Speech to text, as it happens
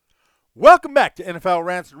Welcome back to NFL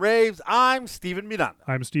Rants and Raves. I'm Steven Miranda.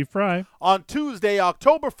 I'm Steve Fry. On Tuesday,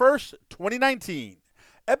 October 1st, 2019,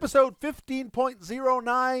 episode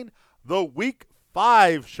 15.09, the Week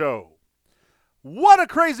 5 show. What a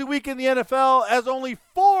crazy week in the NFL as only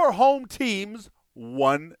 4 home teams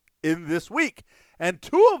won in this week. And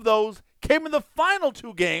 2 of those came in the final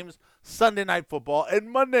 2 games, Sunday Night Football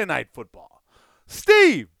and Monday Night Football.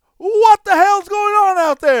 Steve, what the hell's going on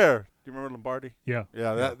out there? Do you remember Lombardi? Yeah.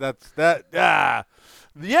 That's that. Yeah.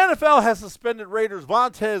 The NFL has suspended Raiders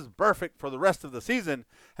Vontaze Burfict for the rest of the season,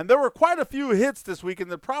 and there were quite a few hits this weekend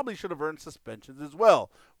that probably should have earned suspensions as well.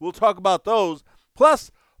 We'll talk about those. Plus,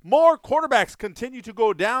 more quarterbacks continue to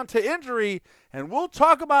go down to injury, and we'll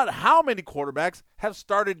talk about how many quarterbacks have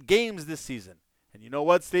started games this season. And you know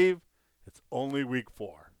what, Steve? It's only week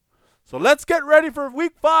 4. So let's get ready for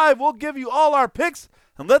week 5. We'll give you all our picks,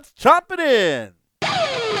 and let's chop it in.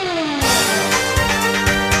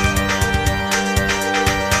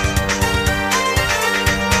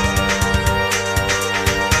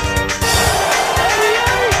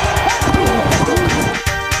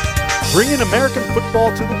 Bringing American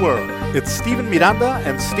football to the world. It's Steven Miranda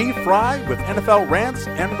and Steve Fry with NFL Rants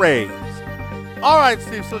and Raves. All right,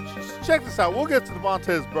 Steve, so check this out. We'll get to the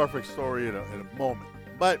Vontaze Burfict story in a moment.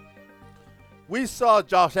 But we saw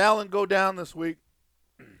Josh Allen go down this week.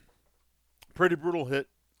 Pretty brutal hit.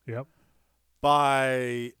 Yep. By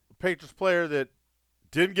a Patriots player that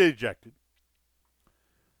didn't get ejected.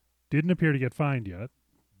 Didn't appear to get fined yet.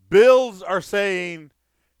 Bills are saying,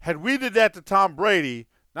 had we did that to Tom Brady,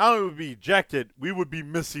 not only would we be ejected, we would be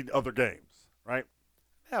missing other games, right?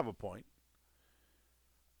 They have a point.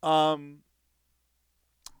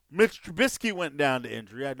 Mitch Trubisky went down to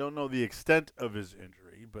injury. I don't know the extent of his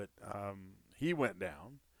injury, but he went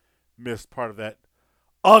down. Missed part of that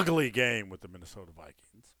ugly game with the Minnesota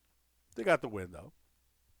Vikings. They got the win, though.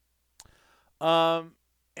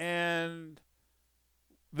 And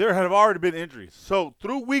there have already been injuries. So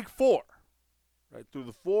through week 4, right, through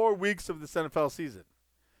the 4 weeks of this NFL season,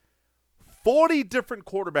 40 different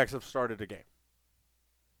quarterbacks have started a game.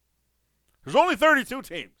 There's only 32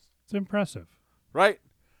 teams. It's impressive. Right?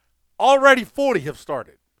 Already 40 have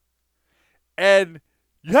started. And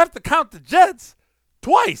you have to count the Jets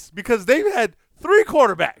twice because they've had 3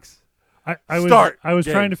 quarterbacks I was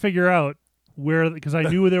trying to figure out where, because I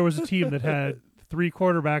knew there was a team that had 3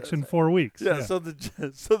 quarterbacks in 4 weeks. Yeah, so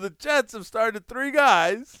the Jets have started 3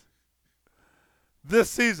 guys this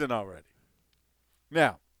season already.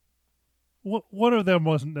 Now, one of them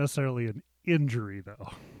wasn't necessarily an injury,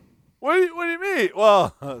 though. What do you mean?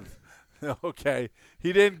 Well, okay,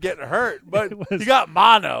 he didn't get hurt, but he got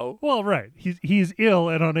mono. Well, right. He's ill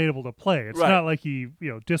and unable to play. It's Right. not like he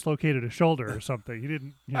dislocated a shoulder or something. He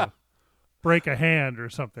didn't break a hand or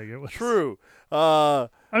something. It was True. I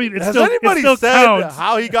mean, has anybody said counts.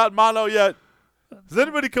 how he got mono yet? Has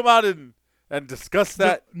anybody come out and discussed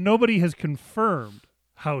that? Nobody has confirmed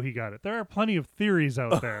how he got it. There are plenty of theories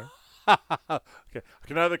out there. Okay. I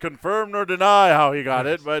can neither confirm nor deny how he got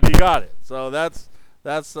it, but he got it. So that's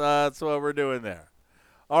what we're doing there.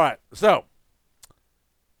 All right. So,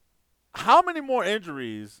 how many more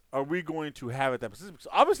injuries are we going to have at that position? Because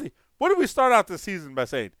obviously, what did we start out this season by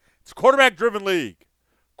saying? It's a quarterback-driven league.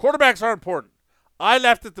 Quarterbacks are important. I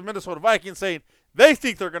left at the Minnesota Vikings saying they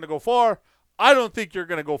think they're going to go far. I don't think you're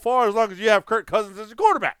going to go far as long as you have Kirk Cousins as your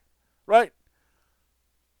quarterback, right?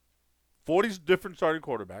 40 different starting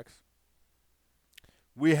quarterbacks.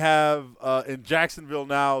 We have in Jacksonville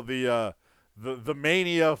now the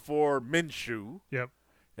mania for Minshew. Yep.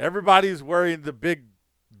 Everybody's wearing the big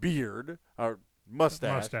beard or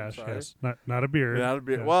mustache. Yes. Not a beard. Not a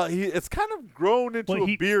beard. Yeah. Well, it's kind of grown into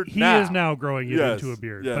a beard he now. He is now growing it Yes, into a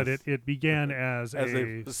beard, yes. but it began as a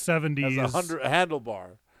 70s. As a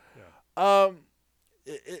handlebar. Yeah.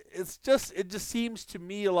 It just seems to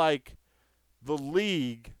me like the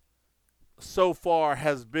league so far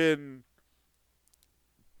has been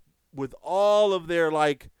with all of their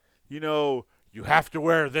you have to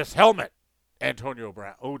wear this helmet, Antonio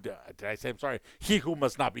Brown. Oh, did I say? I'm sorry. He who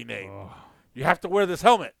must not be named. Oh. You have to wear this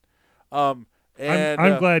helmet. I'm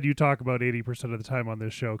glad you talk about 80% of the time on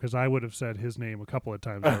this show because I would have said his name a couple of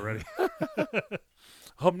times already.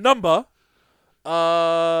 Number,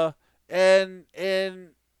 and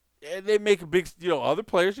they make a big, other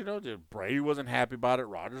players, Brady wasn't happy about it,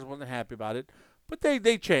 Rodgers wasn't happy about it, but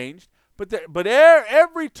they changed. But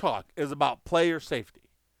every talk is about player safety.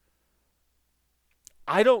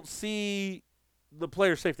 I don't see the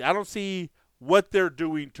player safety. I don't see what they're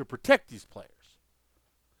doing to protect these players.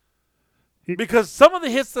 Because some of the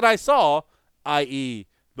hits that I saw, i.e.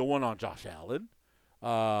 the one on Josh Allen,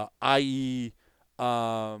 i.e.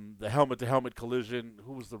 the helmet-to-helmet collision.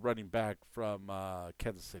 Who was the running back from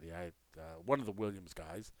Kansas City? One of the Williams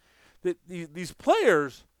guys. These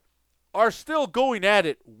players are still going at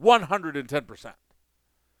it 110%.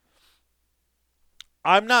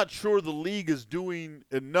 I'm not sure the league is doing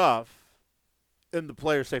enough in the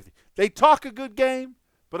player safety. They talk a good game,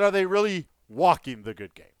 but are they really walking the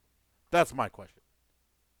good game? That's my question.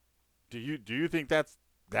 Do you think that's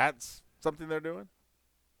something they're doing?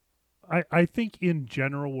 I think in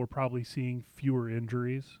general we're probably seeing fewer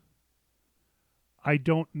injuries. I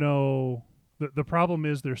don't know. The problem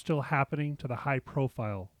is they're still happening to the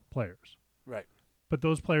high-profile players. Right. But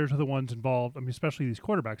those players are the ones involved. I mean, especially these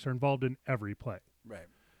quarterbacks are involved in every play. Right.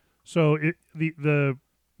 So the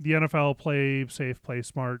NFL Play Safe, Play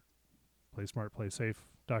Smart,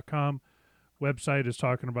 PlaySmartPlaySafe.com website is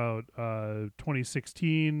talking about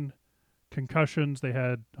 2016 concussions. They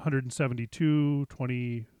had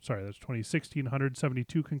 2016,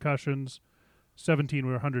 172 concussions. 17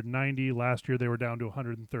 were 190. Last year they were down to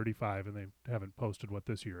 135, and they haven't posted what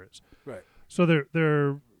this year is. Right. So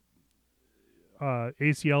their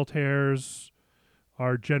ACL tears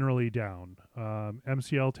are generally down.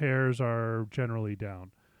 MCL tears are generally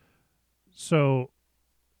down. So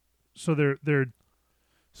they're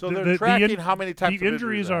tracking how many types the of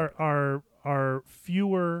injuries are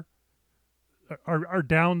fewer, are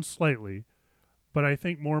down slightly, but I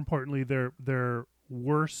think more importantly they're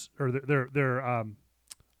worse, or they're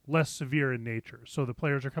less severe in nature. So the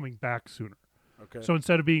players are coming back sooner. Okay. So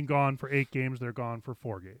instead of being gone for 8 games, they're gone for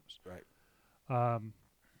 4 games. Right.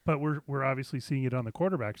 But we're obviously seeing it on the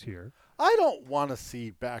quarterbacks here. I don't want to see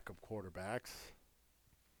backup quarterbacks.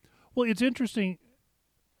 Well, it's interesting.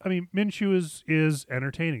 I mean, Minshew is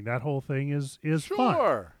entertaining. That whole thing is sure.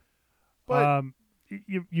 fun. But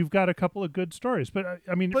you've got a couple of good stories, but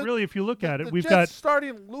I mean, really, if you look at it, we've Jets got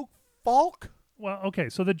starting Luke Falk. Well, okay,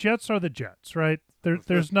 so the Jets are the Jets, right?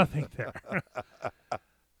 There's nothing there.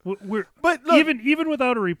 But look, even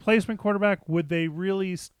without a replacement quarterback, would they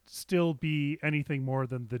really still be anything more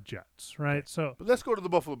than the Jets, right? Okay. So but let's go to the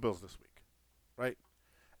Buffalo Bills this week, right?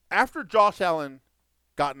 After Josh Allen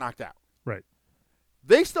got knocked out, right,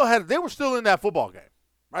 they were still in that football game,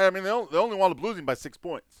 right? I mean, they only wound up losing by 6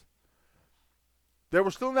 points. They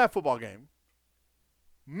were still in that football game.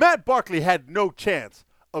 Matt Barkley had no chance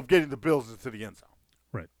of getting the Bills into the end zone.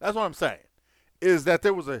 Right. That's what I'm saying, is that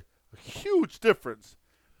there was a huge difference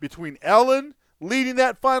between Allen leading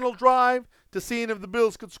that final drive to seeing if the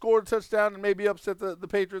Bills could score a touchdown and maybe upset the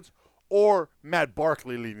Patriots, or Matt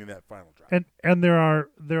Barkley leading that final drive. And there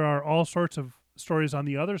are all sorts of stories on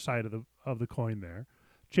the other side of the coin there.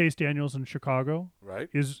 Chase Daniels in Chicago. Right.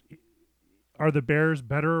 Are the Bears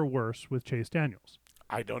better or worse with Chase Daniels?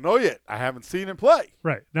 I don't know yet. I haven't seen him play.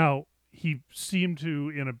 Right. Now, he seemed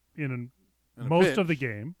to in most of the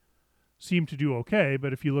game seemed to do okay,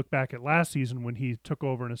 but if you look back at last season when he took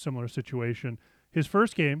over in a similar situation, his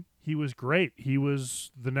first game he was great. He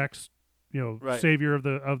was the next, savior of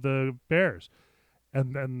the Bears.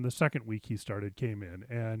 And then the second week he came in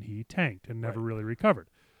and he tanked and never really recovered.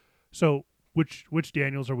 So which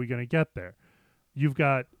Daniels are we going to get there? You've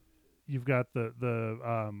got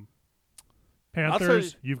the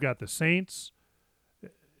Panthers, you've got the Saints,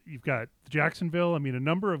 you've got Jacksonville. I mean, a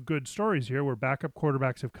number of good stories here where backup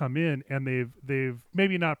quarterbacks have come in and they've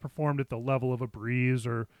maybe not performed at the level of a Breeze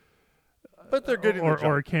but they're getting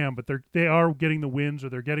or a Cam, but they are getting the wins, or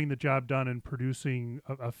they're getting the job done and producing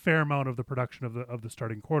a fair amount of the production of the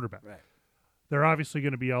starting quarterback. Right. There are obviously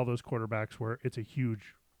going to be all those quarterbacks where it's a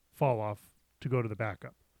huge fall off to go to the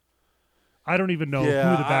backup. I don't even know who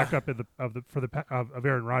the backup of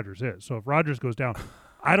Aaron Rodgers is. So if Rodgers goes down,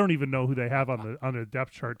 I don't even know who they have on the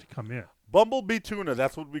depth chart to come in. Bumblebee Tuna,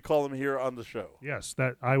 that's what we call him here on the show. Yes,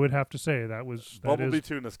 that I would have to say Bumblebee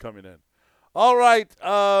Tuna's coming in. All right,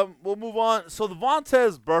 we'll move on. So the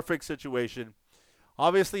Vontaze Burfict situation,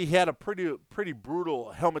 obviously he had a pretty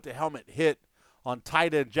brutal helmet-to-helmet hit on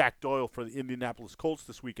tight end Jack Doyle for the Indianapolis Colts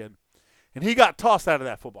this weekend, and he got tossed out of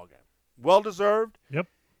that football game. Well-deserved. Yep.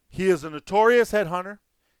 He is a notorious headhunter.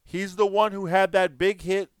 He's the one who had that big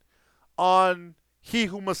hit on He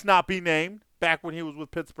Who Must Not Be Named back when he was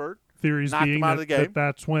with Pittsburgh. Theories being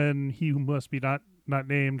that's when He Who Must Be Not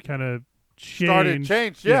Named kind of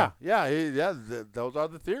changed. Yeah. Those are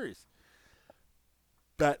the theories.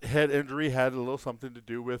 That head injury had a little something to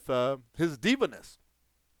do with his divaness.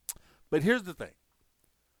 But here's the thing.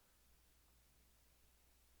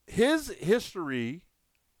 His history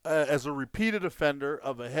as a repeated offender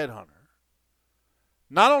of a headhunter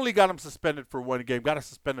not only got him suspended for 1 game, got him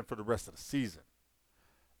suspended for the rest of the season.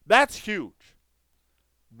 That's huge.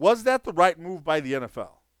 Was that the right move by the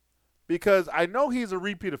NFL? Because I know he's a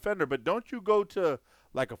repeat offender, but don't you go to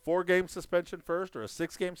like a 4-game suspension first or a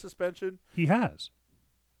 6-game suspension? He has.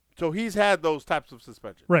 So he's had those types of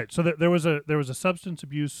suspensions. Right. So there was a substance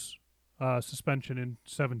abuse suspension in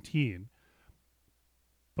 2017,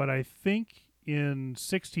 but I think in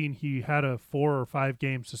 2016 he had a 4 or 5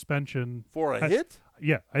 game suspension For a hit?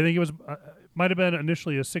 Yeah, I think it was might have been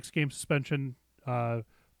initially a 6-game suspension,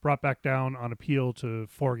 brought back down on appeal to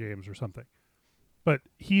 4 games or something. But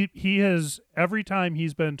he has, every time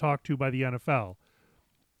he's been talked to by the NFL,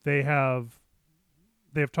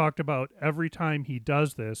 they've talked about every time he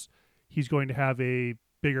does this, he's going to have a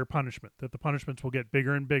bigger punishment, that the punishments will get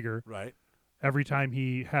bigger and bigger Right. every time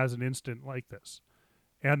he has an incident like this.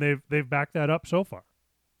 And they've backed that up so far.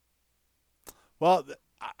 Well,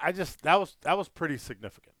 I just that was pretty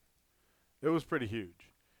significant. It was pretty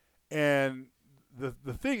huge. And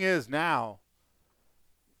the thing is now,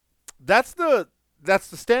 that's the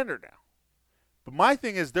standard now. But my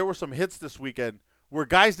thing is, there were some hits this weekend where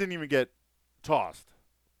guys didn't even get tossed,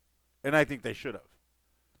 and I think they should have.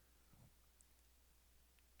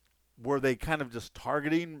 Were they kind of just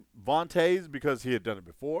targeting Vontaze because he had done it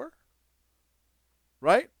before?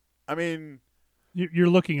 Right? I mean, You're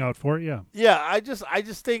looking out for it, yeah. yeah. I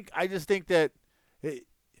just think that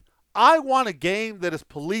I want a game that is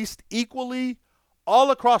policed equally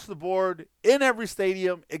all across the board in every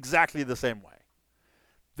stadium exactly the same way.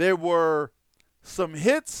 There were some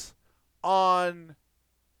hits on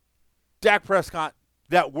Dak Prescott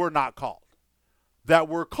that were not called. That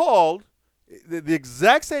were called the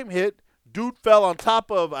exact same hit. Dude fell on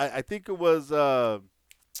top of, I think it was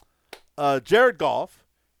Jared Goff,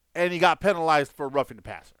 and he got penalized for roughing the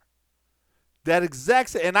passer. That exact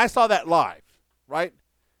same, and I saw that live, right?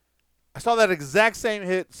 I saw that exact same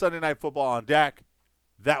hit Sunday Night Football on Dak.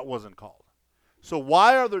 That wasn't called. So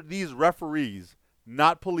why are these referees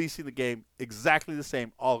not policing the game exactly the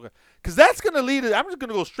same? Because that's going to lead to, I'm just going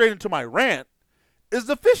to go straight into my rant, is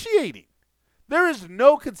officiating. There is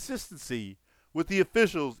no consistency with the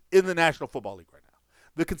officials in the National Football League right now.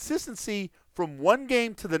 The consistency from one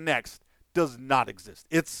game to the next does not exist.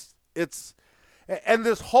 And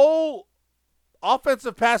this whole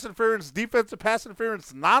offensive pass interference, defensive pass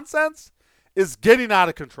interference nonsense is getting out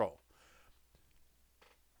of control.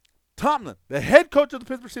 Tomlin, the head coach of the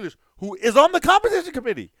Pittsburgh Steelers, who is on the competition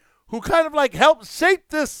committee, who kind of like helped shape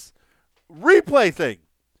this replay thing,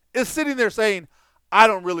 is sitting there saying, I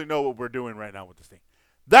don't really know what we're doing right now with this thing.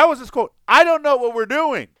 That was his quote. I don't know what we're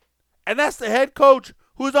doing. And that's the head coach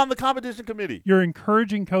who's on the competition committee. You're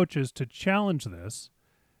encouraging coaches to challenge this,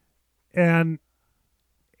 and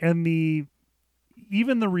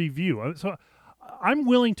even the review. So I'm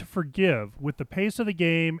willing to forgive, with the pace of the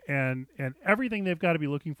game and everything they've got to be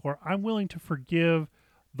looking for, I'm willing to forgive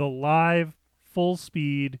the live, full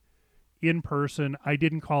speed, in person, I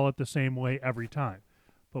didn't call it the same way every time.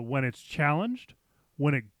 But when it's challenged,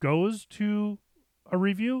 when it goes to a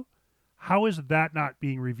review, how is that not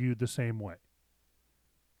being reviewed the same way?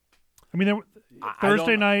 I mean,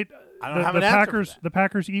 Thursday night, the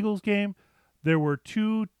Packers-Eagles game, there were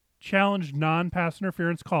 2 challenged non-pass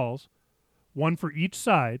interference calls, one for each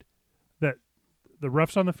side, that the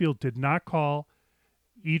refs on the field did not call.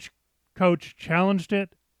 Each coach challenged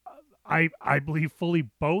it. I believe fully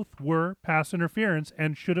both were pass interference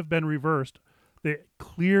and should have been reversed. The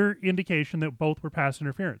clear indication that both were pass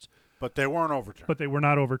interference. But they weren't overturned. But they were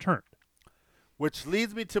not overturned. Which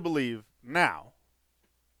leads me to believe now,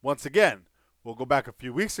 once again, we'll go back a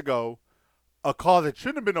few weeks ago, a call that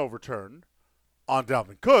shouldn't have been overturned on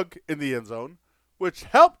Dalvin Cook in the end zone, which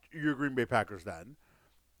helped your Green Bay Packers then,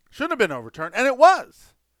 shouldn't have been overturned, and it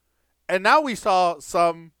was. And now we saw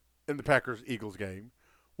some in the Packers-Eagles game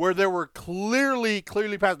where there were clearly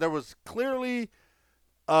pass. There was clearly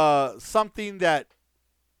something that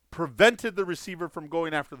prevented the receiver from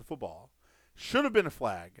going after the football. Should have been a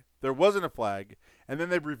flag. There wasn't a flag. And then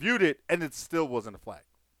they reviewed it, and it still wasn't a flag.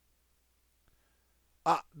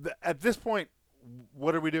 At this point,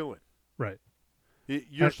 what are we doing? Right.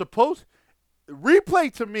 You're supposed –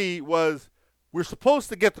 replay to me was we're supposed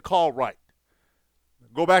to get the call right.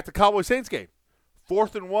 Go back to Cowboys-Saints game.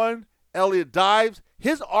 4th and 1, Elliott dives.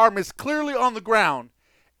 His arm is clearly on the ground,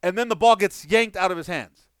 and then the ball gets yanked out of his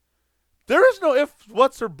hands. There is no ifs,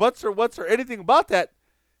 whats, or buts, or whats, or anything about that.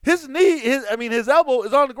 His elbow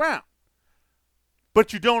is on the ground.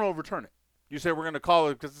 But you don't overturn it. You say we're going to call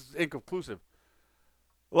it because it's inconclusive.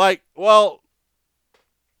 Like, well,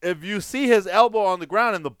 if you see his elbow on the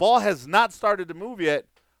ground and the ball has not started to move yet,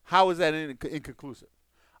 how is that inconclusive?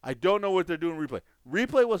 I don't know what they're doing in replay.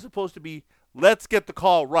 Replay was supposed to be, let's get the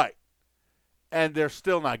call right. And they're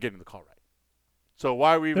still not getting the call right. So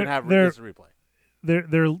why are we even having this replay?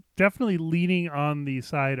 They're definitely leaning on the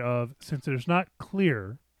side of, since there's not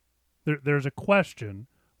clear, there's a question.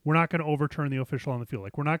 We're not going to overturn the official on the field.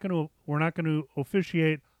 Like we're not going to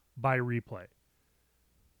officiate by replay.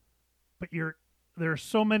 But there are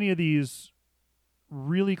so many of these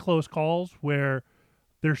really close calls where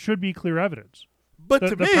there should be clear evidence. But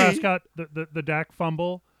the Prescott, the Dak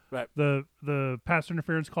fumble, right? The pass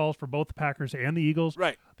interference calls for both the Packers and the Eagles,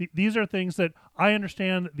 right? These are things that I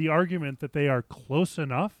understand the argument that they are close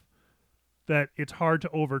enough that it's hard to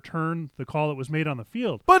overturn the call that was made on the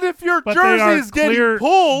field. But if your jersey is getting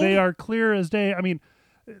pulled, they are clear as day. I mean,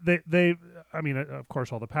 of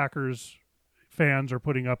course, all the Packers fans are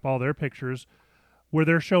putting up all their pictures where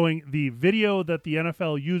they're showing the video that the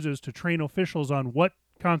NFL uses to train officials on what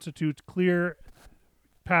constitutes clear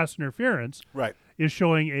pass interference. Right. Is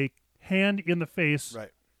showing a hand in the face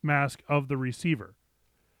mask of the receiver.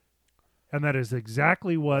 And that is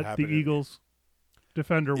exactly what the Eagles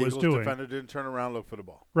defender was doing. Eagles defender didn't turn around, look for the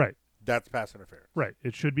ball. Right. That's pass interference. Right.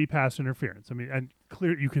 It should be pass interference. I mean, and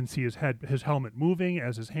clear, you can see his helmet moving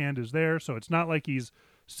as his hand is there. So it's not like he's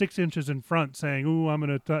 6 inches in front saying, "Ooh, I'm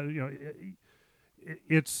going to,"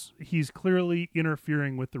 he's clearly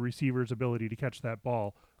interfering with the receiver's ability to catch that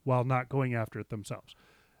ball while not going after it themselves.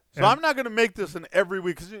 So I'm not going to make this in every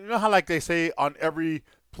week, because you know how like they say on every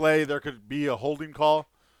play there could be a holding call?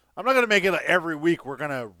 I'm not going to make it every week we're going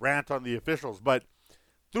to rant on the officials, but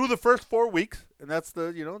through the first 4 weeks, and that's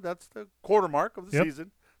the quarter mark of the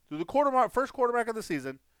season, through the first quarter mark of the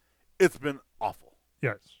season, it's been awful.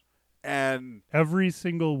 Yes. And every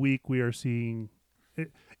single week we are seeing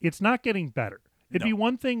it's not getting better. It'd be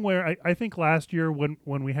one thing where I think last year when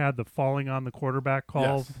we had the falling on the quarterback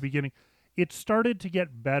calls at the beginning, it started to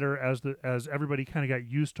get better as everybody kind of got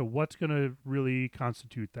used to what's going to really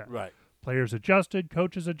constitute that. Right. Players adjusted,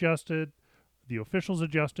 coaches adjusted, the officials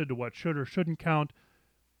adjusted to what should or shouldn't count.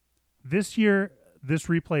 This year, this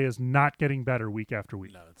replay is not getting better week after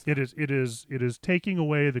week. No, it's not. It is taking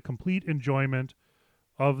away the complete enjoyment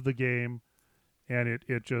of the game, and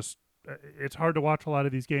it's hard to watch a lot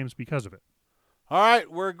of these games because of it. All right,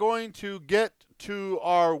 we're going to get to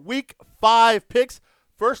our Week 5 picks.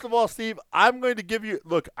 First of all, Steve, I'm going to give you –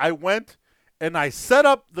 look, I went and I set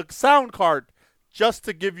up the sound card just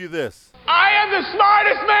to give you this. I am the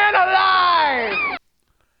smartest man alive!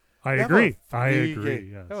 I agree.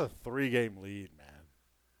 Yes. I have a 3-game lead, man.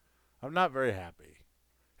 I'm not very happy.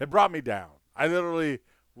 It brought me down. I literally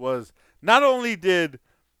was – not only did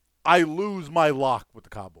I lose my lock with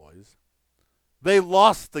the Cowboys, they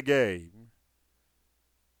lost the game.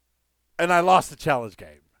 And I lost the challenge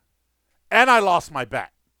game. And I lost my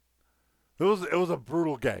bet. It was a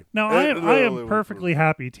brutal game. Now, I am perfectly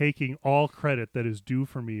happy taking all credit that is due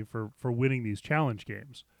for me for winning these challenge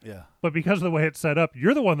games. Yeah. But because of the way it's set up,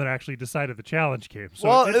 you're the one that actually decided the challenge game. So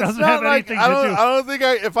well, it doesn't have anything to do. I don't think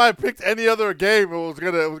if I picked any other game, it was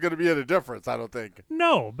gonna be any difference. I don't think.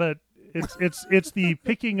 No, but it's the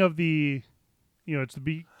picking of the, it's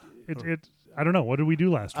I don't know. What did we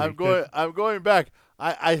do last week? I'm going back.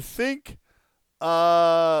 I think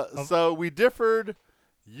so we differed.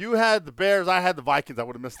 You had the Bears. I had the Vikings. I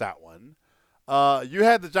would have missed that one. You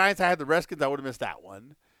had the Giants. I had the Redskins. I would have missed that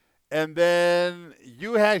one. And then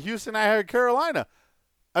you had Houston. I had Carolina.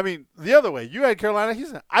 I mean, the other way. You had Carolina,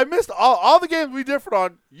 Houston. I missed all the games we differed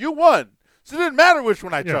on. You won. So it didn't matter which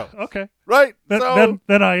one I chose. Okay. Right? Then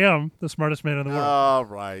I am the smartest man in the world. All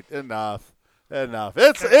right. Enough.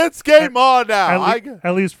 It's game on now.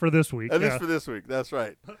 At least for this week. At least for this week. That's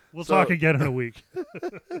right. We'll talk again in a week.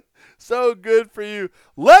 So good for you.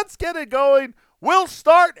 Let's get it going. We'll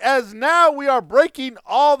start as now we are breaking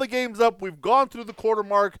all the games up. We've gone through the quarter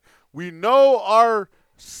mark. We know our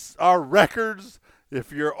records.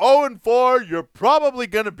 If you're 0-4, you're probably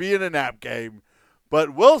going to be in a nap game.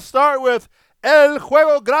 But we'll start with El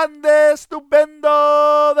Juego Grande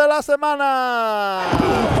Estupendo de la Semana.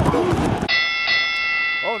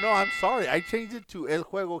 Oh, no, I'm sorry. I changed it to El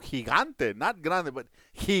Juego Gigante. Not Grande, but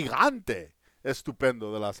Gigante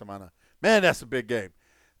Estupendo de la Semana. Man, that's a big game.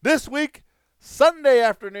 This week, Sunday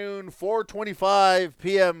afternoon, 4:25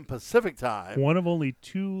 p.m. Pacific time. One of only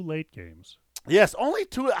 2 late games. Yes, only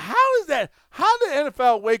 2. How is that? How did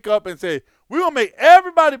NFL wake up and say, we're going to make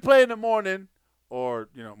everybody play in the morning? Or,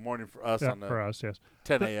 morning for us on the for us, yes.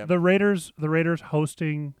 10 a.m. The Raiders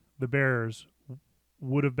hosting the Bears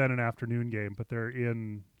would have been an afternoon game, but they're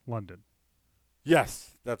in London.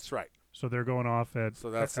 Yes, that's right. So they're going off at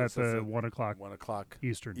 1 o'clock. 1 o'clock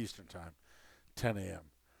Eastern time, 10 a.m.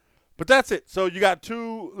 But that's it. So you got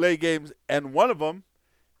 2 late games, and one of them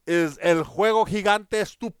is El Juego Gigante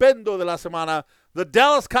Estupendo de la Semana, The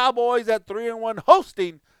Dallas Cowboys at 3-1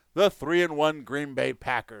 hosting the 3-1 Green Bay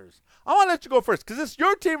Packers. I want to let you go first because it's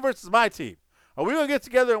your team versus my team. Are we going to get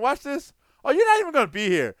together and watch this? Oh, you're not even going to be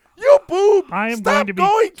here. You boob. I am Stop going to be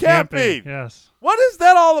going camping. Yes. What is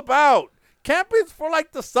that all about? Camping's for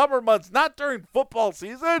like the summer months, not during football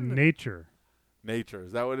season. Nature. Nature.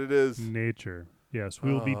 Is that what it is? Nature. Yes,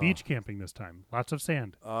 we will be beach camping this time. Lots of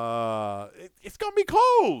sand. It's going to be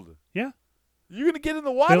cold. Yeah. You going to get in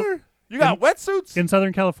the water? You got wetsuits? In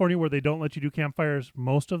Southern California, where they don't let you do campfires,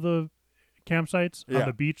 most of the campsites on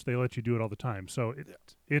the beach, they let you do it all the time. So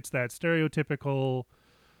it's that stereotypical,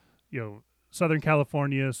 Southern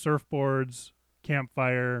California, surfboards,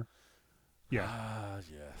 campfire. Yeah. Yes.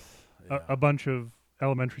 Yeah. A bunch of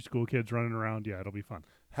elementary school kids running around. Yeah, it'll be fun.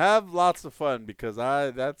 Have lots of fun because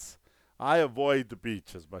I avoid the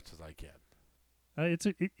beach as much as I can.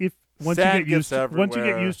 Once you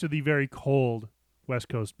get used to the very cold West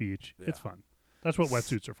Coast beach, it's fun. That's what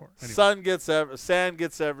wetsuits are for. Anyway. Sand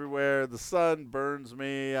gets everywhere. The sun burns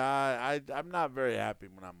me. I'm not very happy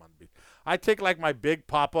when I'm on the beach. I take like my big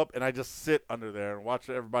pop up and I just sit under there and watch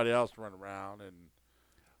everybody else run around. And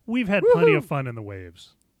we've had plenty of fun in the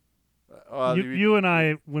waves. You and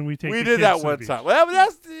I, when we take we the did kids that to the one beach. time. Well,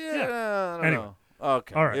 that's Yeah. I don't Anyway. know.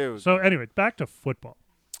 Okay. All right. So anyway, back to football.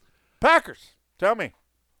 Packers. Tell me,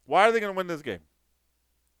 why are they going to win this game?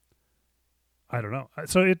 I don't know.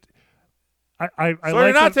 So you're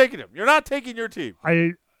not taking him. You're not taking your team.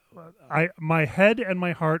 My head and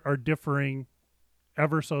my heart are differing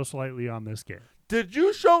ever so slightly on this game. Did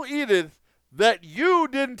you show Edith that you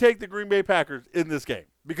didn't take the Green Bay Packers in this game?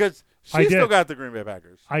 Because she still got the Green Bay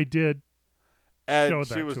Packers. I did. And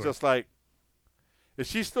she was just like, is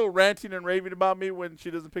she still ranting and raving about me when she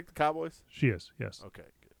doesn't pick the Cowboys? She is, yes. Okay,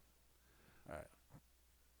 good. All right.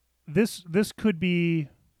 This could be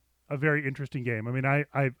a very interesting game. I mean, I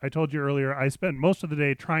told you earlier, I spent most of the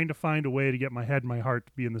day trying to find a way to get my head and my heart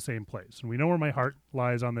to be in the same place. And we know where my heart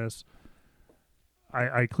lies on this.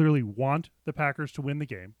 I clearly want the Packers to win the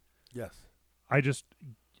game. Yes.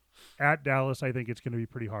 At Dallas, I think it's going to be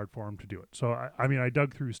pretty hard for them to do it. So, I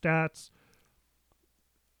dug through stats.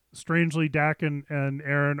 Strangely, Dak and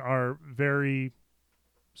Aaron are very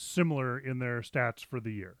similar in their stats for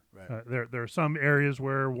the year. Right. There are some areas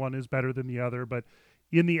where one is better than the other, but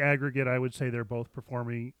in the aggregate, I would say they're both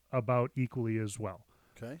performing about equally as well.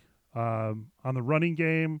 Okay. On the running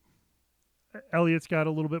game, Elliott's got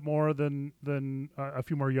a little bit more than a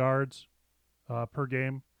few more yards per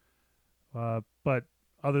game, but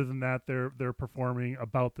other than that, they're performing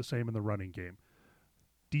about the same in the running game.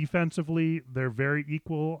 Defensively, they're very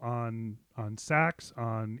equal on sacks,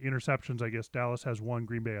 on interceptions. I guess Dallas has 1,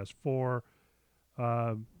 Green Bay has 4.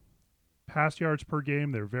 Pass yards per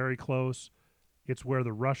game, they're very close. It's where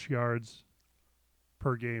the rush yards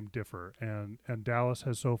per game differ, and Dallas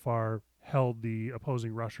has so far held the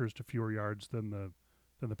opposing rushers to fewer yards than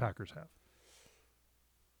the Packers have.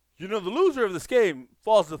 The loser of this game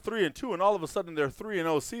falls to 3-2, and all of a sudden their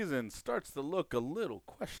 3-0 season starts to look a little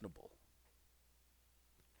questionable.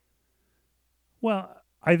 Well,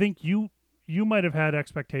 I think you might have had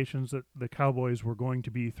expectations that the Cowboys were going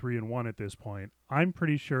to be 3-1 at this point. I'm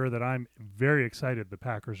pretty sure that I'm very excited the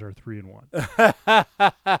Packers are 3-1.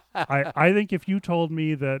 I think if you told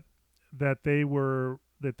me that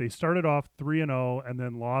they started off 3-0 and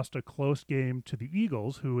then lost a close game to the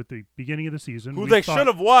Eagles, who at the beginning of the season should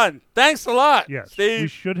have won. Thanks a lot. Yes, Steve. we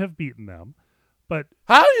should have beaten them. But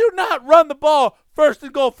how do you not run the ball first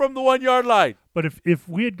and goal from the 1 yard line? But if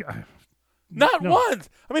we had once.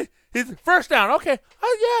 I mean, his first down. Okay.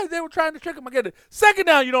 Oh, yeah, they were trying to trick him. I get it. Second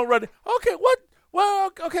down, you don't run it. Okay, what?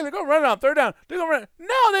 Well, okay, they're going to run it on third down. They're going to run it.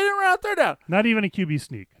 No, they didn't run on third down. Not even a QB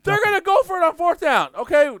sneak. They're going to go for it on fourth down.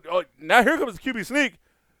 Okay, now here comes the QB sneak.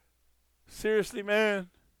 Seriously, man,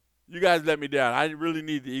 you guys let me down. I really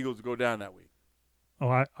need the Eagles to go down that week.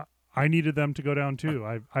 Oh, I needed them to go down too.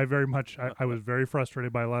 I very much I was very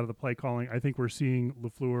frustrated by a lot of the play calling. I think we're seeing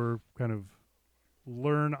LaFleur kind of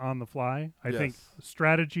learn on the fly. I think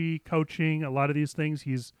strategy, coaching, a lot of these things,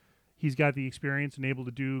 he's got the experience and able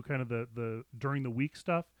to do kind of the during the week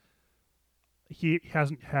stuff. He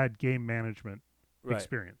hasn't had game management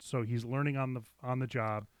experience, so he's learning on the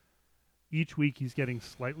job. Each week he's getting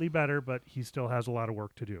slightly better, but he still has a lot of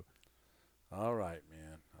work to do. All right,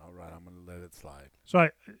 man. All right, I'm going to let it slide. So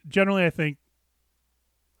I think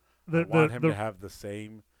I want him to have the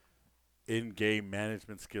same in-game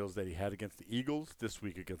management skills that he had against the Eagles this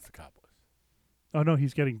week against the Cowboys. Oh, no,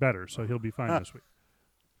 he's getting better, so he'll be fine this week.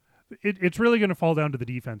 It's really going to fall down to the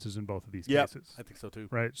defenses in both of these cases. I think so too.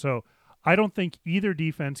 Right, so I don't think either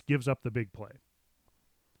defense gives up the big play.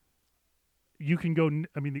 you can go.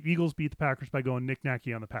 I mean, the Eagles beat the Packers by going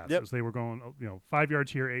knick-knacky on the passes. Yep. They were going, 5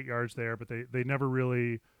 yards here, 8 yards there, but they never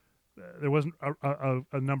really. There wasn't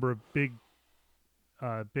a number of big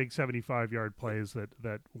 75-yard plays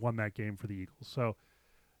that won that game for the Eagles. So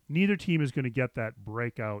neither team is going to get that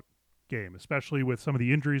breakout game, especially with some of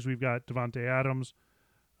the injuries we've got. Devontae Adams,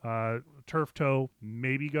 turf toe,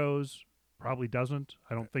 maybe goes, probably doesn't.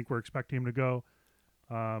 I don't think we're expecting him to go.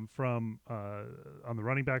 On the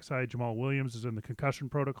running back side, Jamal Williams is in the concussion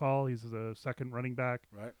protocol. He's the second running back.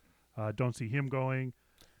 Right. Don't see him going.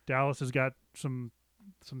 Dallas has got some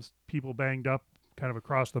people banged up kind of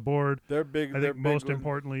across the board. They're big. I think most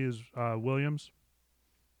importantly is Williams.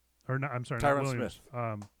 Or not, I'm sorry, Tyron not Williams.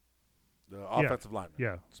 Smith. The offensive lineman.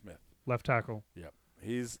 Yeah. Smith. Left tackle. Yep.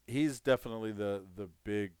 He's definitely the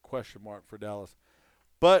big question mark for Dallas.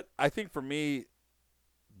 But I think for me,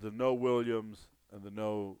 the no Williams and the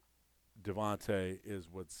no Devontae is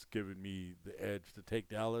what's giving me the edge to take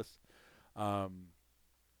Dallas.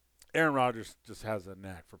 Aaron Rodgers just has a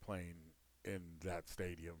knack for playing in that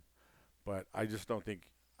stadium. But I just don't think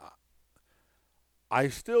I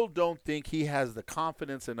still don't think he has the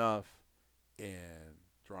confidence enough in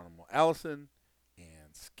Geronimo Allison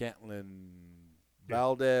and Scantlin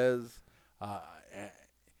Valdez.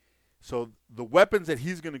 So the weapons that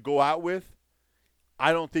he's going to go out with,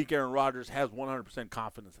 I don't think Aaron Rodgers has 100%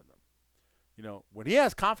 confidence in them. When he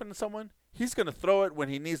has confidence in someone, he's going to throw it when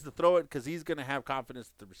he needs to throw it because he's going to have confidence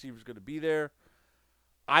that the receiver's going to be there.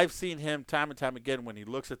 I've seen him time and time again when he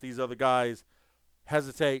looks at these other guys,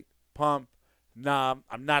 hesitate, pump. Nah,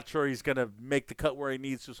 I'm not sure he's going to make the cut where he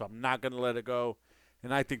needs to, so I'm not going to let it go.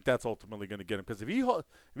 And I think that's ultimately going to get him because if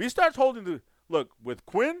he starts holding the look with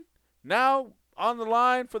Quinn now on the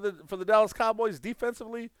line for the Dallas Cowboys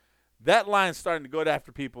defensively, that line's starting to go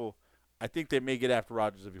after people. I think they may get after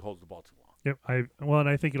Rodgers if he holds the ball too long. Yep. And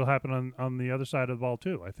I think it'll happen on the other side of the ball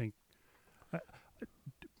too. I think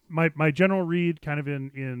my general read, kind of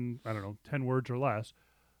in I don't know 10 words or less,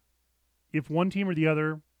 if one team or the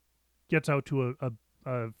other gets out to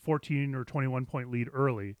a 14 or 21 point lead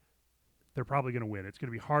early, they're probably going to win. It's going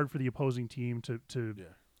to be hard for the opposing team to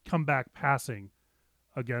come back passing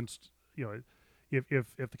against if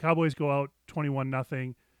the Cowboys go out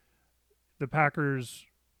 21-0, the Packers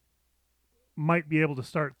might be able to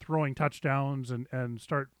start throwing touchdowns and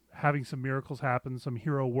start having some miracles happen, some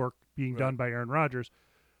hero work being done by Aaron Rodgers.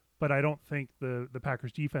 But I don't think the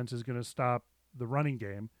Packers defense is going to stop the running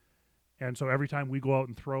game. And so every time we go out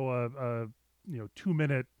and throw a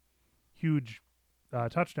 2-minute huge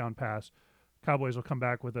touchdown pass, Cowboys will come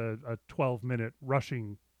back with a 12-minute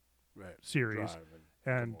rushing series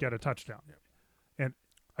and get a touchdown. Yep. And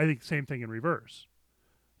I think same thing in reverse.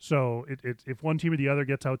 So if one team or the other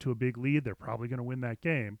gets out to a big lead, they're probably going to win that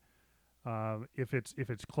game. If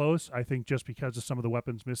it's close, I think just because of some of the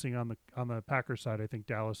weapons missing on the Packers side, I think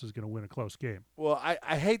Dallas is going to win a close game. Well,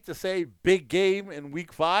 I hate to say big game in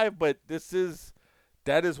Week 5, but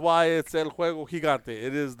that is why it's El Juego Gigante.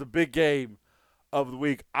 It is the big game of the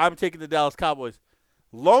week. I'm taking the Dallas Cowboys.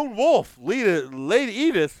 Lone Wolf, Lady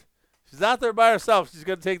Edith, she's out there by herself. She's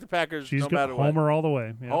going to take the Packers no matter what. Homer all the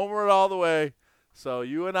way. Yeah. Homer all the way. So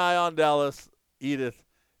you and I on Dallas. Edith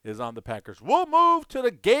is on the Packers. We'll move to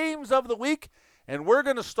the games of the week, and we're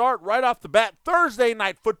going to start right off the bat. Thursday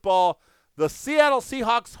Night Football, the Seattle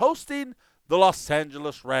Seahawks hosting the Los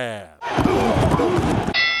Angeles Rams.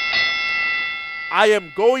 I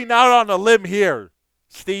am going out on a limb here,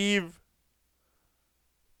 Steve.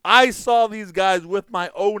 I saw these guys with my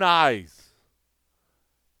own eyes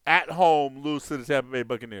at home lose to the Tampa Bay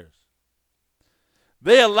Buccaneers.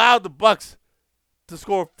 They allowed the Bucs to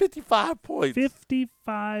score 55 points.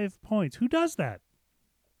 55 points. Who does that?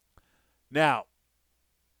 Now,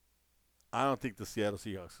 I don't think the Seattle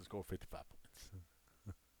Seahawks can score 55 points.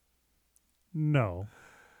 No.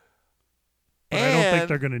 But I don't think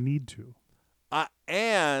they're going to need to.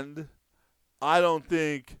 And I don't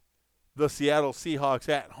think the Seattle Seahawks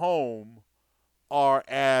at home are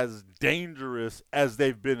as dangerous as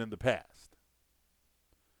they've been in the past.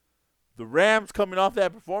 The Rams coming off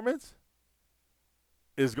that performance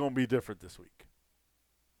is going to be different this week.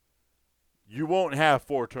 You won't have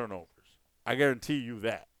 4 turnovers. I guarantee you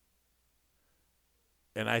that.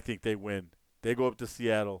 And I think they win. They go up to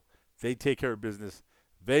Seattle. They take care of business.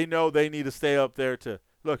 They know they need to stay up there to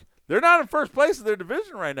 – look, they're not in first place in their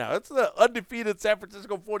division right now. It's the undefeated San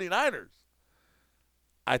Francisco 49ers.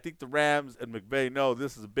 I think the Rams and McVay know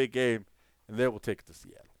this is a big game, and they will take it to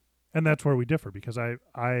Seattle. And that's where we differ because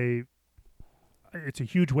it's a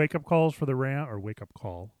huge wake-up call for the Rams, or wake-up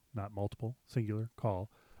call, not multiple, singular call,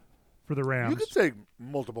 for for the Rams. You could say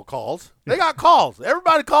multiple calls. They got calls.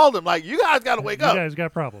 Everybody called them like, you guys got to wake up. You guys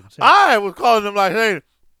got problems. Yeah. I was calling them like, hey,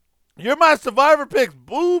 you're my survivor picks,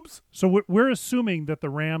 boobs. So we're assuming that the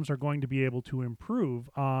Rams are going to be able to improve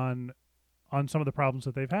on some of the problems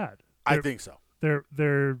that they've had. I think so.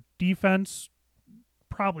 Their defense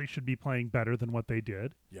probably should be playing better than what they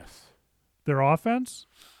did. Yes. Their offense,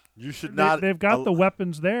 You should not. They've got the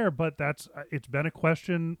weapons there, but it's been a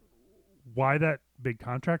question why that big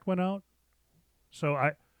contract went out. So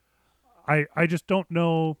I just don't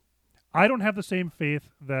know. I don't have the same faith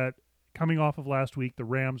that coming off of last week, the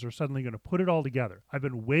Rams are suddenly going to put it all together. I've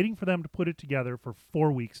been waiting for them to put it together for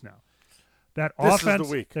 4 weeks now. That This offense, is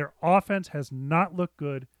the week. their offense has not looked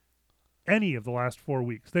good any of the last 4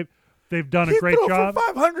 weeks. They've done a great job.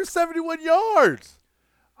 For 571 yards.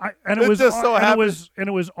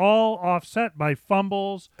 It was all offset by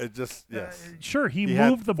fumbles. It just Sure, he had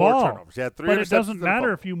moved the 4 ball, turnovers. He had 3 but it doesn't interceptions and a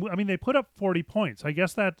matter fumble. if you. I mean, they put up 40 points. I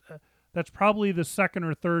guess that's probably the second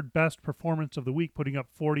or third best performance of the week, putting up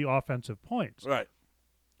 40 offensive points. Right.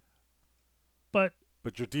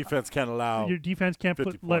 But your defense can't allow. your defense can't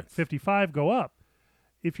 50 let points. 55 go up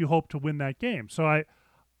if you hope to win that game. So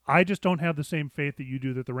I just don't have the same faith that you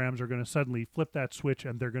do that the Rams are going to suddenly flip that switch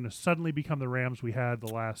and they're going to suddenly become the Rams we had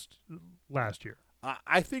the last year.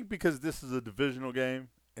 I think because this is a divisional game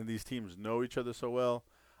and these teams know each other so well,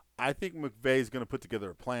 I think McVay's going to put together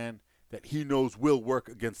a plan that he knows will work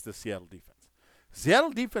against the Seattle defense. Seattle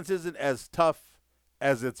defense isn't as tough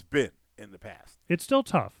as it's been in the past. It's still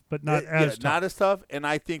tough, but not as tough. Not as tough, and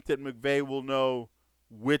I think that McVay will know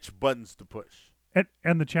which buttons to push.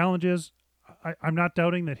 And the challenge is, I'm not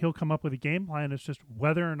doubting that he'll come up with a game plan. It's just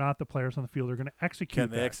whether or not the players on the field are going to execute.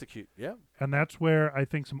 Can they that. execute? Yeah. And that's where I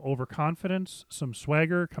think some overconfidence, some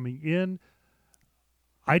swagger coming in.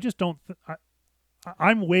 I just don't.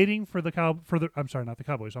 I'm waiting for I'm sorry, not the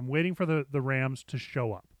Cowboys. I'm waiting for the Rams to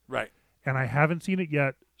show up. Right. And I haven't seen it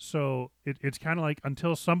yet. So it's kind of like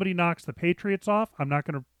until somebody knocks the Patriots off, I'm not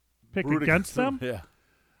going to pick Root against them. Yeah.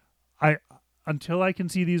 Until I can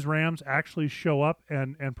see these Rams actually show up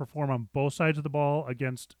and perform on both sides of the ball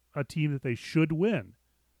against a team that they should win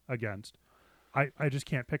against, I just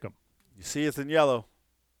can't pick them. You see, it's in yellow.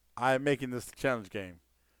 I am making this a challenge game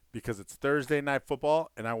because it's Thursday night football,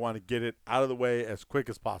 and I want to get it out of the way as quick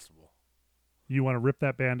as possible. You want to rip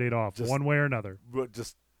that Band-Aid off one way or another. But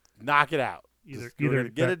just knock it out. Either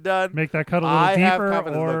get it done. Make that cut a little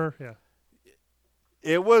deeper, or yeah.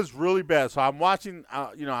 It was really bad. So I'm watching.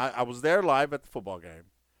 I was there live at the football game.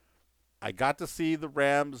 I got to see the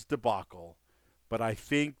Rams debacle, but I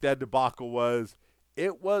think that debacle was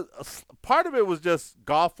part of it was just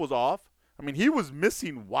Goff was off. I mean, he was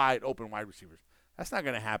missing wide open wide receivers. That's not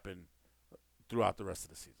going to happen throughout the rest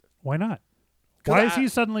of the season. Why not? Why is he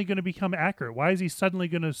suddenly going to become accurate? Why is he suddenly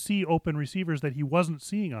going to see open receivers that he wasn't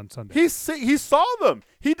seeing on Sunday? He saw them.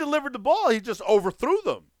 He delivered the ball. He just overthrew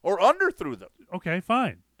them or underthrew them. Okay,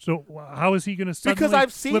 fine. So how is he going to suddenly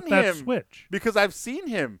flip that switch? Because I've seen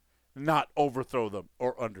him not overthrow them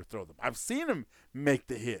or underthrow them. I've seen him make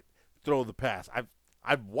the hit, throw the pass.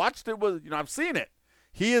 I've watched it I've seen it.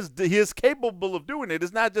 He is capable of doing it.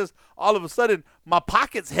 It's not just all of a sudden my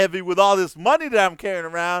pocket's heavy with all this money that I'm carrying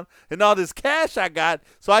around and all this cash I got,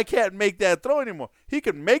 so I can't make that throw anymore. He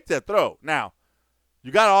can make that throw. Now,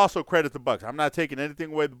 you got to also credit the Bucs. I'm not taking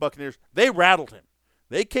anything away from the Buccaneers. They rattled him.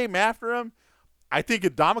 They came after him. I think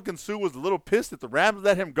Ndamukong Suh was a little pissed that the Rams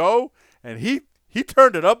let him go, and he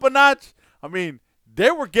turned it up a notch. I mean,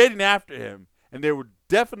 they were getting after him, and they were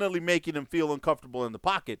definitely making him feel uncomfortable in the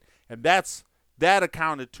pocket, and that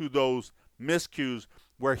accounted to those miscues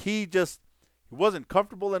where he wasn't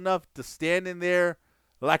comfortable enough to stand in there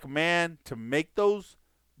like a man to make those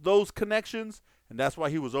connections, and that's why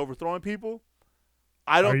he was overthrowing people.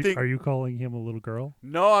 Are you calling him a little girl?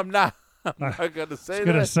 No, I'm not. I'm not going to say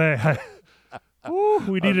that. I was going to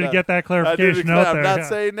say, we needed to get that clarification out there. I'm not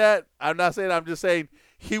saying that. I'm not saying that. I'm just saying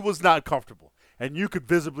he was not comfortable, and you could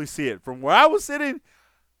visibly see it. From where I was sitting,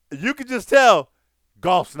 you could just tell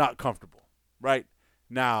Goff's not comfortable. Right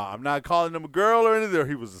now, I'm not calling him a girl or anything, or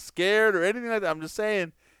he was scared or anything like that. I'm just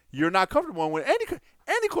saying you're not comfortable. And when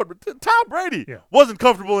any quarterback, Tom Brady wasn't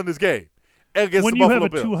comfortable in this game against when the you Buffalo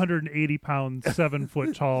have a Bills. 280-pound,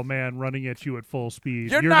 7-foot-tall man running at you at full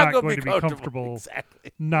speed, you're not going to be comfortable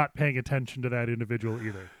not paying attention to that individual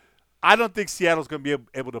either. I don't think Seattle's going to be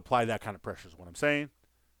able to apply that kind of pressure is what I'm saying.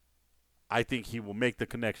 I think he will make the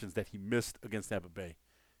connections that he missed against Tampa Bay.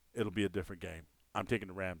 It'll be a different game. I'm taking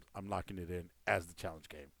the Rams. I'm locking it in as the challenge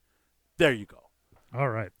game. There you go. All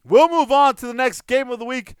right. We'll move on to the next game of the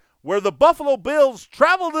week where the Buffalo Bills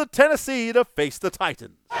travel to Tennessee to face the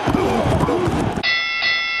Titans.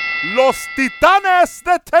 Los Titanes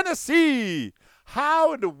de Tennessee.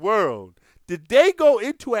 How in the world did they go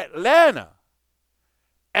into Atlanta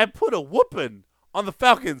and put a whooping on the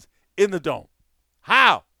Falcons in the dome?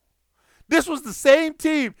 How? This was the same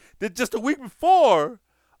team that just a week before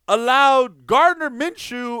allowed Gardner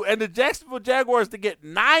Minshew and the Jacksonville Jaguars to get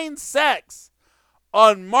 9 sacks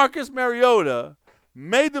on Marcus Mariota,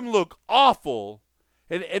 made them look awful,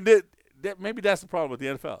 and maybe that's the problem with the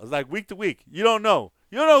NFL. It's like week to week. You don't know.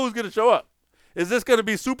 You don't know who's going to show up. Is this going to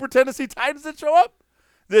be Super Tennessee Titans that show up?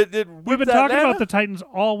 We've been talking about the Titans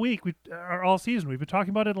all week, all season. We've been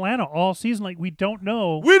talking about Atlanta all season. Like, we don't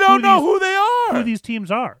know. We don't know who they are. Who these teams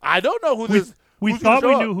are. I don't know who this. We thought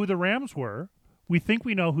we knew who the Rams were. We think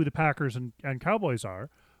we know who the Packers and Cowboys are.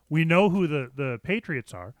 We know who the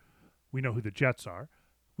Patriots are. We know who the Jets are.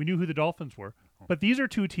 We knew who the Dolphins were. But these are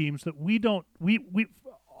two teams that we don't. We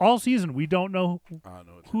all season we don't know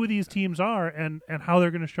who these teams are and how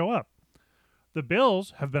they're going to show up. The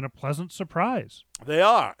Bills have been a pleasant surprise. They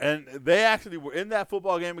are, and they actually were in that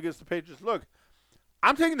football game against the Patriots. Look,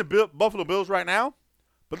 I'm taking the Buffalo Bills right now,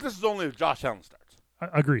 but this is only if Josh Allen starts.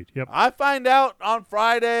 Agreed. Yep. I find out on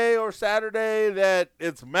Friday or Saturday that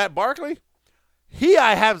it's Matt Barkley.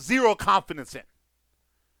 I have zero confidence in.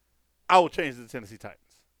 I will change the Tennessee Titans.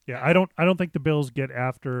 Yeah, I don't think the Bills get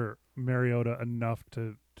after Mariota enough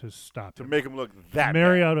to stop to him. make him look that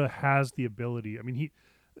Mariota bad. has the ability. I mean, he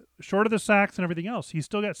short of the sacks and everything else, he's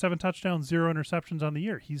still got 7 touchdowns, 0 interceptions on the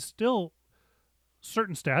year. He's still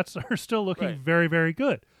certain stats are still looking very, very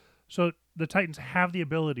good. So the Titans have the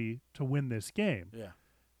ability to win this game. Yeah.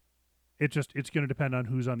 It's going to depend on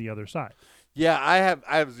who's on the other side. Yeah, I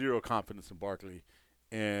have zero confidence in Barkley,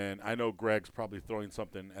 and I know Greg's probably throwing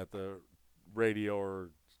something at the radio or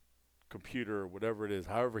computer or whatever it is,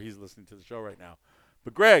 however he's listening to the show right now.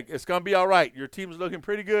 But Greg, it's going to be all right. Your team's looking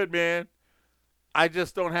pretty good, man. I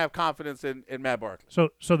just don't have confidence in Matt Barkley.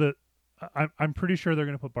 I'm pretty sure they're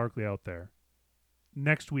going to put Barkley out there.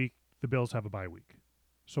 Next week, the Bills have a bye week.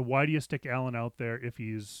 So why do you stick Allen out there if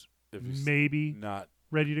he's maybe not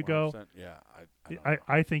ready to 100%. Go? Yeah,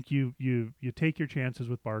 I think you take your chances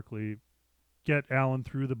with Barkley, get Allen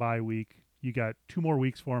through the bye week. You got 2 more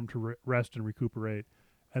weeks for him to rest and recuperate,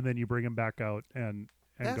 and then you bring him back out and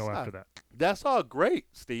go after that. That's all great,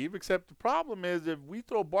 Steve, except the problem is if we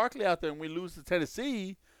throw Barkley out there and we lose to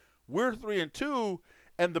Tennessee, we're 3-2,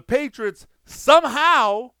 and the Patriots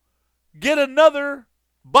somehow get another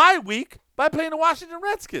bye week by playing the Washington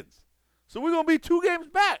Redskins. So we're going to be 2 games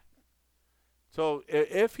back. So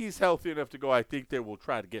if he's healthy enough to go, I think they will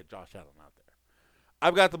try to get Josh Allen out there.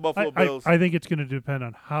 I've got the Buffalo Bills. I think it's going to depend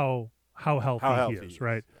on how healthy he is,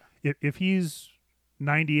 right? Yeah. If he's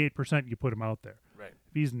 98%, you put him out there. Right.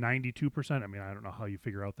 If he's 92%, I mean, I don't know how you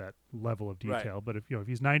figure out that level of detail, but if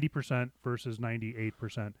he's 90% versus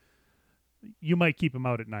 98%, you might keep him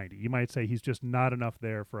out at 90. You might say he's just not enough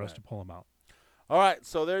there for us to pull him out. All right,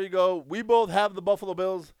 so there you go. We both have the Buffalo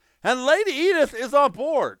Bills, and Lady Edith is on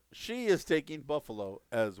board. She is taking Buffalo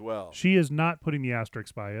as well. She is not putting the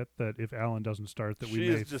asterisk by it that if Allen doesn't start, that we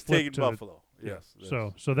may is just taking Buffalo. Yes.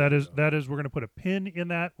 So that is we're going to put a pin in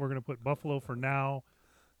that. We're going to put Buffalo for now.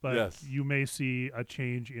 But you may see a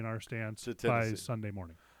change in our stance by Sunday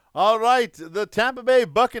morning. All right, the Tampa Bay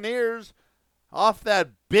Buccaneers, off that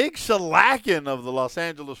big shellacking of the Los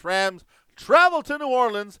Angeles Rams, travel to New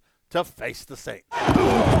Orleans to face the Saints.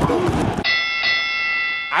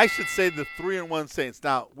 I should say the 3-1 Saints.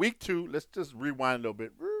 Now, week 2, let's just rewind a little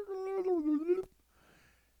bit.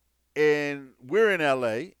 And we're in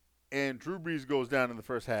L.A., and Drew Brees goes down in the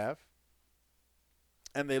first half.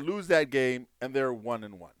 And they lose that game, and they're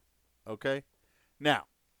 1-1. Okay? Now,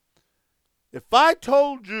 if I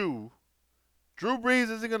told you Drew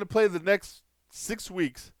Brees isn't going to play the next 6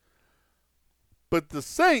 weeks, but the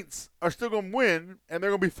Saints are still going to win, and they're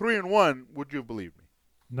going to be 3-1, would you believe me?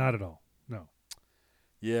 Not at all. No.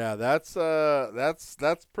 Yeah, that's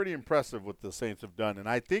pretty impressive what the Saints have done, and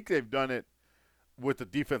I think they've done it with the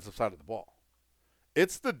defensive side of the ball.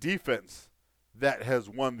 It's the defense that has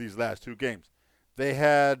won these last 2 games. They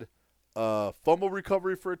had a fumble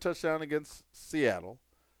recovery for a touchdown against Seattle.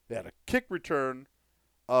 They had a kick return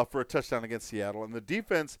for a touchdown against Seattle. And the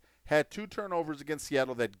defense had 2 turnovers against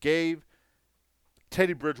Seattle that gave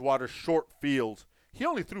Teddy Bridgewater short fields. He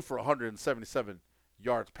only threw for 177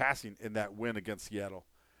 yards passing in that win against Seattle.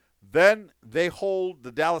 Then they hold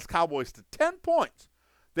the Dallas Cowboys to 10 points.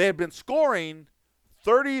 They had been scoring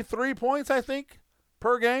 33 points, I think,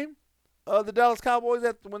 per game. The Dallas Cowboys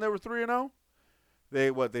when they were 3-0.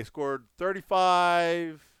 They scored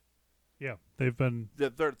 35. Yeah, they've been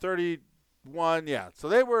 31. Yeah, so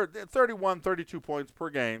they were 31, 32 points per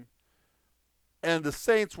game. and the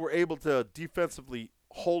Saints were able to defensively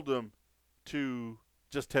hold them to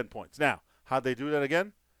just 10 points. Now, how'd they do that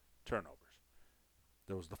again? Turnovers.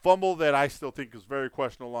 There was the fumble that I still think is very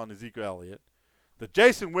questionable on Ezekiel Elliott. The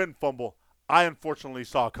Jason Witten fumble, I unfortunately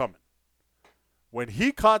saw coming. When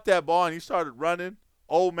he caught that ball and he started running,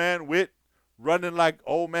 old man Witt, running like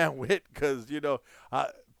old man Witt, because,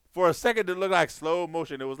 for a second it looked like slow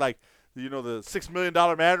motion. It was like, the $6 Million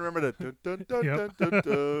Man. Remember the dun, dun, dun, Yep. dun, dun,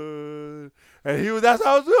 dun. And that's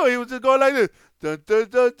how I was doing. He was just going like this. Dun, dun,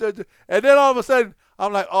 dun, dun, dun. And then all of a sudden,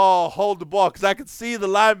 I'm like, oh, hold the ball. Because I could see the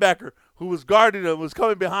linebacker who was guarding him was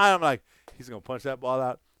coming behind. I'm like, he's going to punch that ball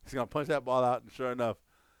out. He's going to punch that ball out. And sure enough,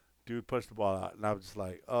 dude punched the ball out. And I was just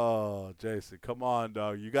like, oh, Jason, come on,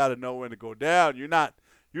 dog. You got to know when to go down. You're not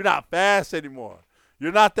fast anymore.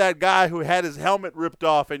 You're not that guy who had his helmet ripped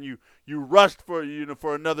off and you rushed for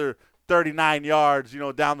another 39 yards,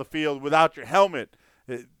 down the field without your helmet.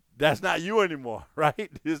 That's not you anymore,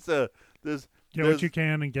 right? Get what you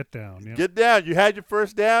can and get down. Yeah. Get down. You had your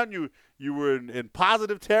first down. You were in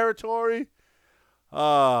positive territory.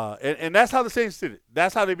 And that's how the Saints did it.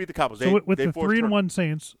 That's how they beat the Cowboys. So with the 3-1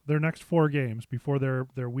 Saints, their next 4 games before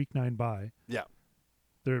their Week 9 bye. Yeah.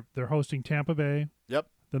 They're hosting Tampa Bay. Yep.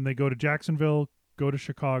 Then they go to Jacksonville, go to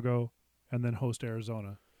Chicago, and then host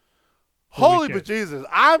Arizona. Holy bejesus.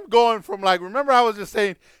 I'm going from remember I was just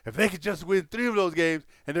saying, if they could just win 3 of those games,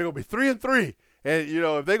 and they're going to be 3-3. And,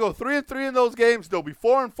 if they go 3-3 in those games, they'll be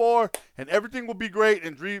 4-4, and everything will be great,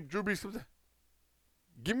 and Drew Brees comes in.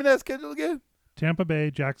 Give me that schedule again. Tampa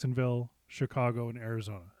Bay, Jacksonville, Chicago, and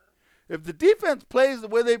Arizona. If the defense plays the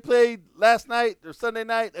way they played last night or Sunday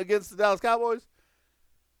night against the Dallas Cowboys,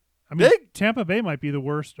 I mean, Tampa Bay might be the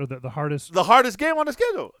worst or the hardest. The hardest game on the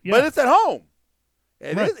schedule. Yeah. But it's at home.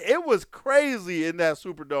 And right. it was crazy in that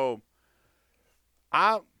Superdome.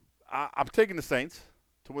 I'm taking the Saints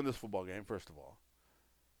to win this football game, first of all.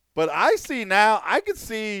 But I see now, I could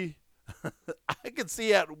see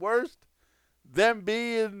at worst them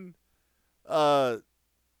being 6-2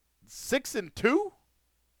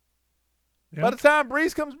 Yeah. by the time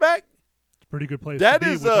Brees comes back. It's a pretty good place That to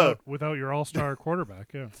be is without your all-star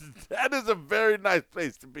quarterback. Yeah. That is a very nice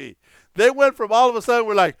place to be. They went from all of a sudden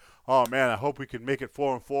we're like, oh man, I hope we can make it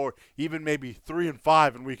 4-4, even maybe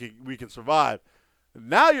 3-5, and we can survive.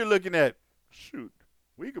 Now you're looking at, shoot,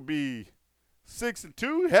 we could be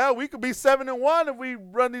 6-2. Hell, we could be 7-1 if we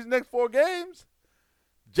run these next 4 games.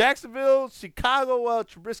 Jacksonville, Chicago. Well,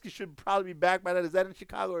 Trubisky should probably be back by then. Is that in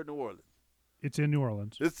Chicago or New Orleans? It's in New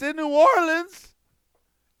Orleans. It's in New Orleans.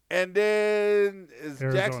 And then is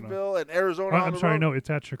Arizona. Jacksonville and Arizona on I'm the sorry, road? no, it's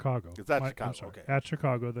at Chicago. It's at I'm Chicago, sorry. okay. At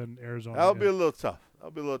Chicago, then Arizona. That'll be yeah. a little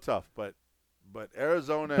tough. But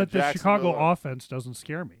Arizona But and the Jacksonville. Chicago offense doesn't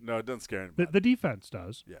scare me. No, it doesn't scare anybody. The defense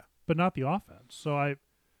does. Yeah. But not the offense. So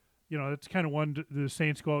it's kind of one the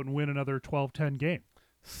Saints go out and win another 12-10 game.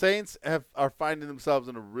 Saints are finding themselves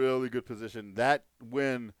in a really good position. That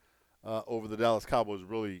win over the Dallas Cowboys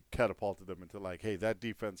really catapulted them into hey, that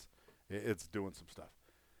defense, it's doing some stuff.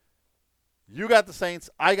 You got the Saints.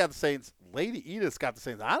 I got the Saints. Lady Edith got the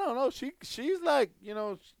Saints. I don't know. She's like,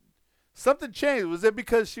 something changed. Was it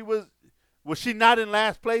because was she not in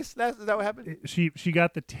last place? Is that what happened? She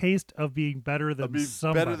got the taste of being better than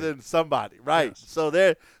somebody. Better than somebody, right? Yes.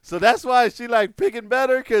 So that's why she picking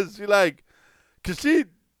better because there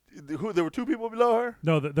were 2 people below her.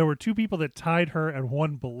 No, there were 2 people that tied her and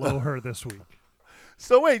 1 below her this week.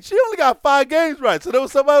 So wait, she only got 5 games right. So there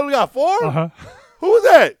was somebody who only got 4. Uh-huh. Who was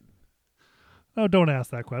that? Oh, don't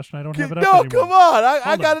ask that question. I don't have it up No, anymore. come on.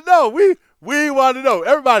 I got to know. We want to know.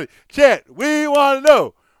 Everybody, chat. We want to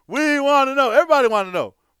know. We want to know. Everybody want to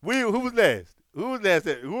know. Who was last? Who was last?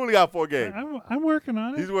 Who only got 4 games? I'm working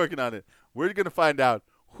on it. He's working on it. We're going to find out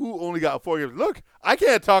who only got 4 games. Look, I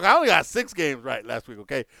can't talk. I only got 6 games right last week,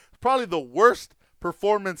 okay? It's probably the worst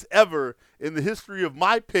performance ever in the history of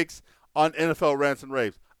my picks on NFL Rants and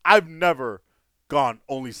Raves. I've never gone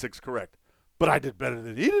only 6 correct. But I did better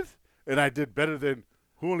than Edith, and I did better than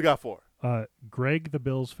who only got 4? Greg, the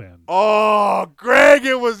Bills fan. Oh, Greg,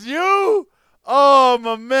 it was you? Oh,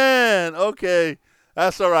 my man. Okay.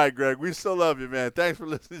 That's all right, Greg. We still love you, man. Thanks for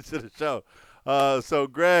listening to the show. So,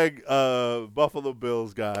 Greg, Buffalo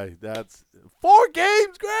Bills guy. That's 4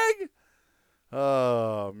 games, Greg?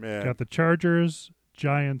 Oh, man. Got the Chargers,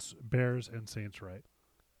 Giants, Bears, and Saints right.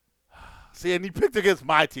 See, and he picked against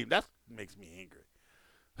my team. That makes me angry.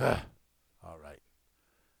 All right.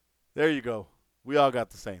 There you go. We all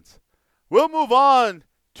got the Saints. We'll move on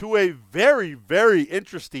to a very, very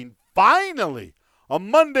interesting, finally, a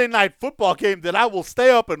Monday night football game that I will stay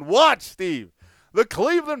up and watch, Steve. The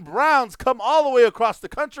Cleveland Browns come all the way across the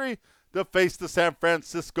country to face the San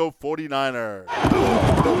Francisco 49ers.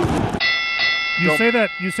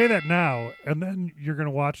 You say that now, and then you're going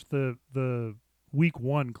to watch the Week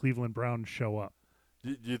 1 Cleveland Browns show up.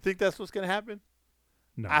 Do you think that's what's going to happen?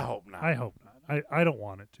 No, I hope not. I hope not. I don't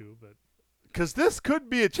want it to, but because this could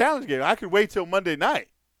be a challenge game. I could wait till Monday night.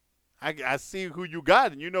 I see who you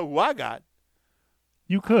got, and you know who I got.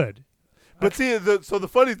 You could. But see, so the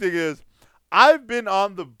funny thing is, I've been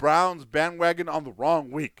on the Browns bandwagon on the wrong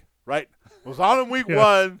week, right? I was on in week 1,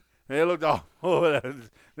 and they looked off.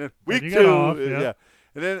 Then week 2, off, yeah.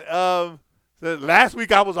 And then last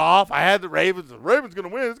week I was off. I had the Ravens. The Ravens going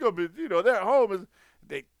to win. It's going to be, they're at home.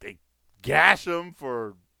 They gash them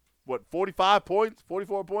for, 45 points,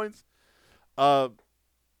 44 points? I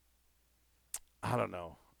don't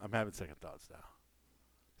know. I'm having second thoughts now.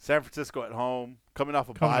 San Francisco at home, coming off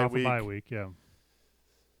a bye week. Yeah.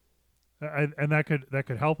 And that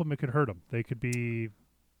could help them. It could hurt them. They could be.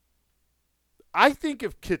 I think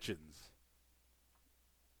if Kitchens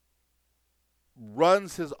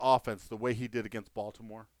runs his offense the way he did against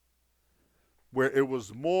Baltimore, where it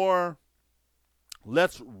was more,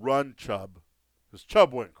 let's run Chubb, because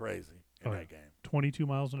Chubb went crazy in that game. 22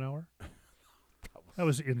 miles an hour. That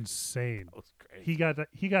was insane. That was crazy.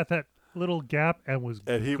 He got that little gap and was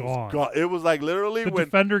and he gone. was gone. It was like literally the when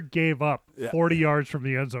defender gave up 40 yards from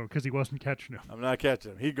the end zone because he wasn't catching him. I'm not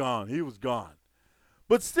catching him. He gone. He was gone.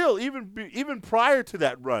 But still, even prior to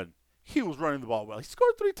that run, he was running the ball well. He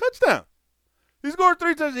scored 3 touchdowns. He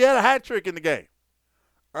had a hat trick in the game.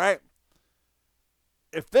 All right?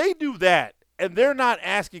 If they do that, and they're not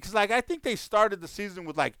asking, because I think they started the season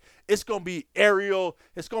with it's going to be aerial,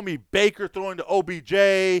 it's going to be Baker throwing to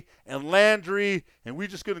OBJ and Landry, and we're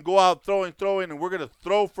just going to go out throwing, and we're going to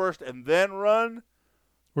throw first and then run.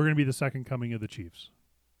 We're going to be the second coming of the Chiefs.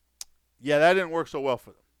 Yeah, that didn't work so well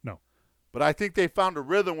for them. No. But I think they found a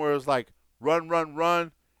rhythm where it was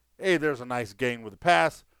run. Hey, there's a nice gain with a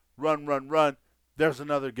pass. Run. There's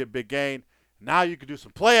another big gain. Now you can do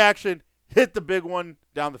some play action, hit the big one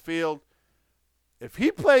down the field. If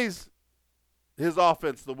he plays his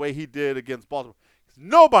offense the way he did against Baltimore,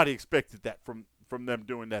 nobody expected that from them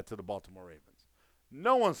doing that to the Baltimore Ravens.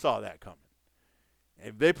 No one saw that coming.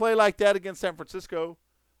 If they play like that against San Francisco,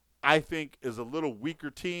 I think is a little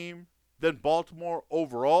weaker team than Baltimore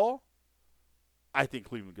overall. I think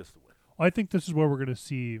Cleveland gets the win. Well, I think this is where we're going to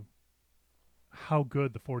see how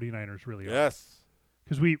good the 49ers really are. Yes.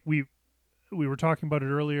 Because we were talking about it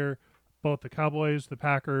earlier, both the Cowboys, the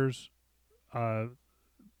Packers,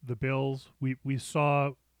 the Bills, we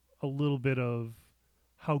saw a little bit of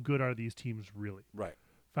how good are these teams really. Right.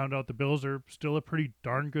 Found out the Bills are still a pretty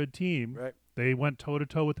darn good team. Right. They went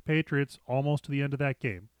toe-to-toe with the Patriots almost to the end of that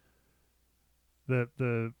game.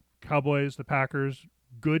 The Cowboys, the Packers,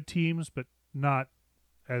 good teams, but not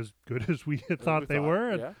as good as we had thought they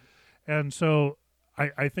were. Yeah. And so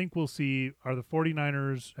I think we'll see, are the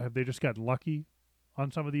 49ers, have they just gotten lucky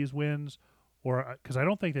on some of these wins? Or because I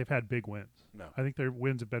don't think they've had big wins. No. I think their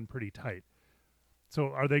wins have been pretty tight. So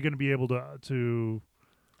are they going to be able to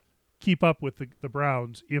keep up with the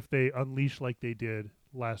Browns if they unleash like they did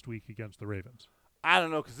last week against the Ravens? I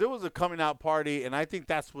don't know, because it was a coming out party, and I think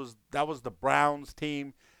that was the Browns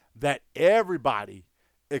team that everybody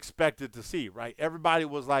expected to see, right? Everybody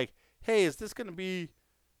was like, hey, is this going to be,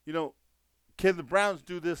 can the Browns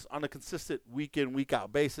do this on a consistent week in, week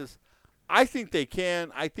out basis? I think they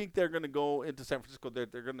can. I think they're going to go into San Francisco. They're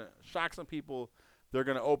going to shock some people. They're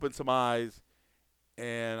going to open some eyes,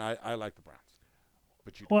 and I like the Browns.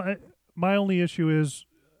 But you don't. My only issue is,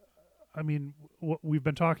 we've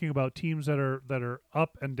been talking about teams that are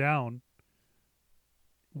up and down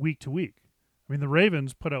week to week. The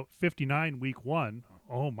Ravens put out 59 week 1.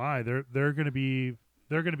 Oh my, they're going to be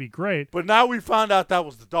great. But now we found out that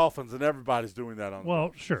was the Dolphins, and everybody's doing that on.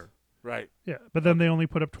 Well, sure. Right. Yeah, but then they only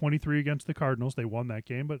put up 23 against the Cardinals. They won that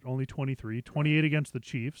game, but only 23. 28 against the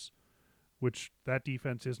Chiefs, which that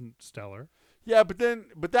defense isn't stellar. Yeah, but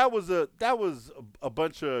that was a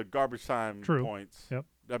bunch of garbage time points. Yep.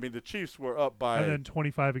 The Chiefs were up by, and then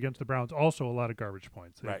 25 against the Browns, also a lot of garbage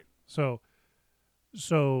points. Right. So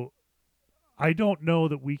I don't know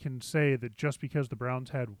that we can say that just because the Browns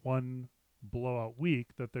had one blowout week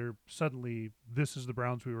that they're suddenly, this is the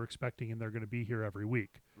Browns we were expecting and they're going to be here every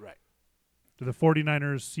week. Right. Do the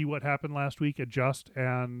 49ers see what happened last week, adjust,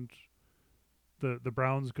 and the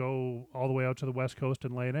Browns go all the way out to the West Coast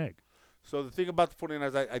and lay an egg? So the thing about the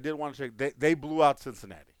 49ers, I did want to check, they blew out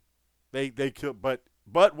Cincinnati. They killed, but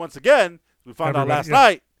once again, we found out last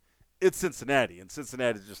night, it's Cincinnati, and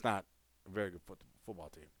Cincinnati's just not a very good football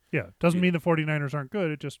team. Yeah, doesn't mean the 49ers aren't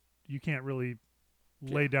good. It just, you can't really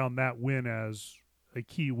lay down that win as a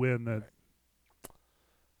key win that.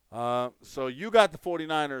 So you got the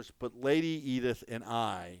 49ers, but Lady Edith and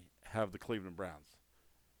I have the Cleveland Browns.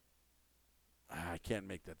 I can't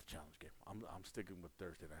make that the challenge game. I'm sticking with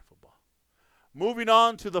Thursday Night Football. Moving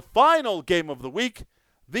on to the final game of the week,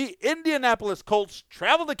 the Indianapolis Colts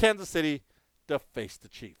travel to Kansas City to face the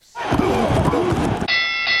Chiefs.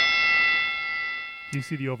 Do you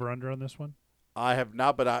see the over-under on this one? I have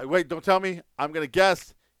not, but wait, don't tell me. I'm going to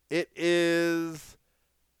guess it is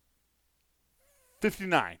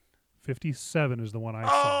 59. 57 is the one I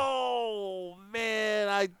saw. Oh, man.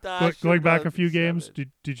 I Going back a few games,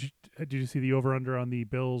 did you see the over-under on the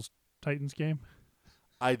Bills-Titans game?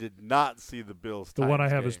 I did not see the Bills. The one I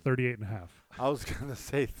have game. is 38.5. I was going to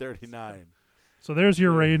say 39. So there's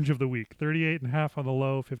your range of the week. 38.5 on the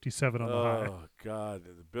low, 57 on the high. Oh, God.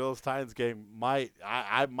 The Bills-Titans game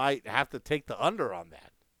I might have to take the under on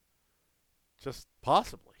that. Just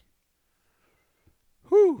possibly.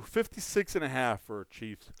 56.5 for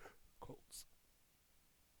Chiefs Colts.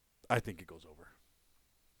 I think it goes over.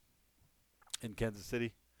 In Kansas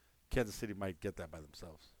City might get that by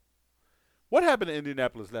themselves. What happened to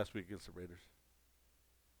Indianapolis last week against the Raiders?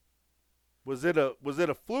 Was it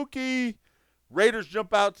a fluky Raiders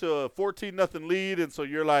jump out to a 14-0 lead, and so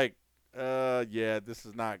you're like, yeah, this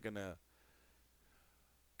is not gonna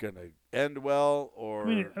end well? Or I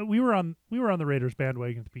mean, we were on the Raiders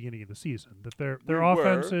bandwagon at the beginning of the season. That their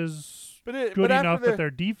offense is good enough that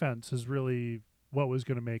their defense is really what was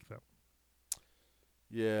going to make them.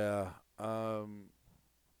 Yeah, I'm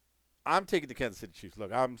taking the Kansas City Chiefs.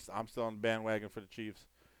 Look, I'm still on the bandwagon for the Chiefs.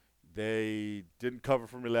 They didn't cover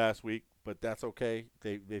for me last week, but that's okay.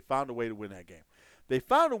 They found a way to win that game. They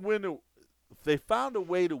found a way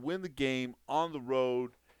to win the game on the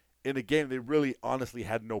road in a game they really honestly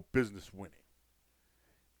had no business winning.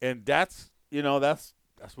 And that's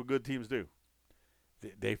what good teams do.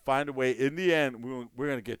 They find a way. In the end, we're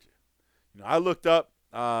going to get you. I looked up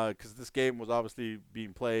because this game was obviously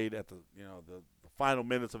being played at the final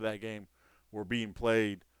minutes of that game were being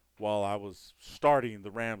played while I was starting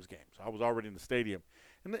the Rams game. So I was already in the stadium.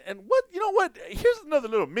 And what? Here's another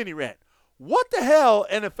little mini rant. What the hell,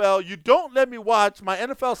 NFL? You don't let me watch my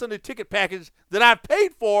NFL Sunday ticket package that I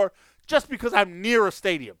paid for just because I'm near a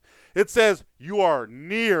stadium. It says you are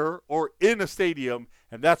near or in a stadium,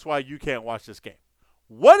 and that's why you can't watch this game.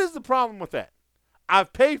 What is the problem with that?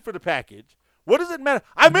 I've paid for the package. What does it matter?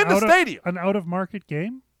 I'm in the stadium. An out-of-market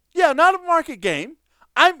game? Yeah, an out-of-market game.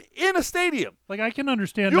 I'm in a stadium. Like, I can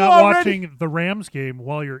understand watching the Rams game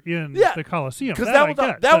while you're in the Coliseum. Because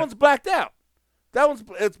that one's blacked out.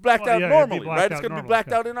 It's blacked out normally, right? It's going to be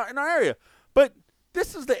blacked out in our area. But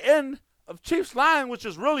this is the end of Chiefs Lions, which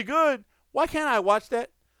is really good. Why can't I watch that?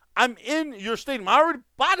 I'm in your stadium. I already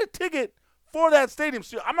bought a ticket for that stadium.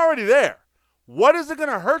 So I'm already there. What is it going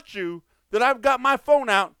to hurt you that I've got my phone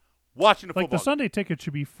out watching the football? Like, the Sunday ticket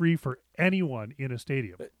should be free for anyone in a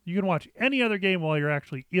stadium. You can watch any other game while you're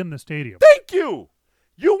actually in the stadium. Thank you.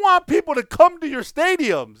 You want people to come to your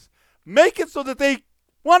stadiums. Make it so that they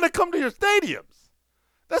want to come to your stadiums.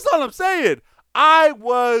 That's all I'm saying. I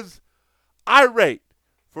was irate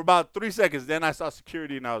for about 3 seconds. Then I saw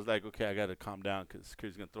security, and I was like, okay, I got to calm down because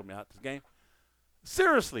security's going to throw me out this game.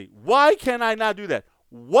 Seriously, why can I not do that?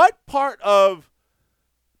 What part of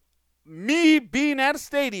me being at a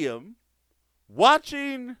stadium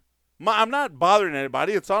watching I'm not bothering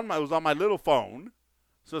anybody. It was on my little phone.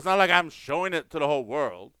 So it's not like I'm showing it to the whole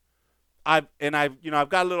world. I've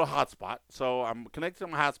got a little hotspot. So I'm connected to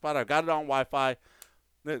my hotspot. I've got it on Wi-Fi.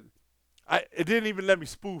 It didn't even let me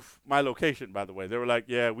spoof my location, by the way. They were like,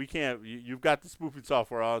 yeah, we can't. You've got the spoofing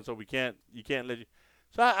software on, so you can't let you.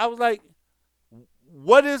 So I was like,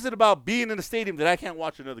 what is it about being in a stadium that I can't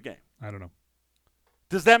watch another game? I don't know.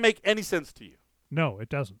 Does that make any sense to you? No, it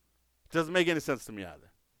doesn't. It doesn't make any sense to me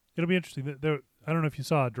either. It'll be interesting. I don't know if you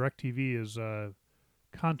saw, DirecTV is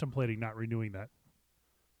contemplating not renewing that.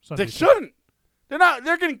 They shouldn't. They're not.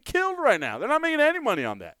 They're getting killed right now. They're not making any money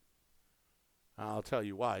on that. I'll tell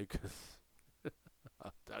you why, because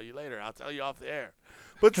I'll tell you later. I'll tell you off the air.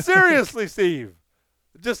 But seriously, Steve,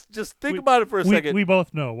 just think about it for a second. We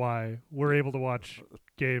both know why we're able to watch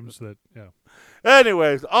games that, yeah.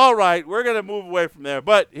 Anyways, all right, we're gonna move away from there.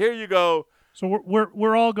 But here you go. So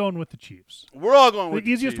we're all going with the Chiefs. We're all going with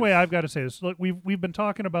the easiest Chiefs. way I've got to say this. Look, we've been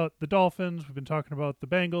talking about the Dolphins. We've been talking about the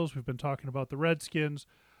Bengals. We've been talking about the Redskins.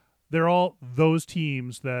 They're all those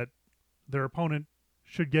teams that their opponent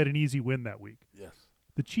should get an easy win that week. Yes.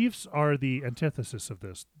 The Chiefs are the antithesis of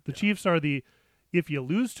this. The Chiefs are if you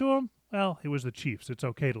lose to them, well, it was the Chiefs. It's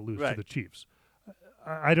okay to lose to the Chiefs.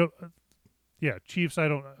 I don't. Yeah, Chiefs.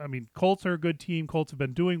 I mean, Colts are a good team. Colts have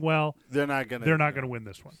been doing well. They're not going to win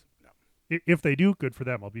this one. No. If they do, good for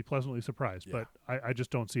them. I'll be pleasantly surprised. Yeah. But I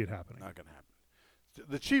just don't see it happening. Not going to happen.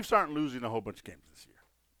 The Chiefs aren't losing a whole bunch of games this year.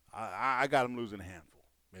 I got them losing a handful,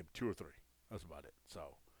 maybe 2 or 3. That's about it. So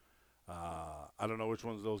I don't know which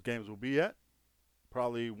ones of those games will be yet.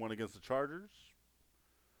 Probably one against the Chargers.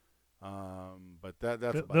 But that's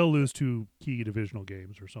about they'll lose 2 key divisional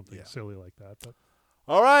games or something silly like that. But.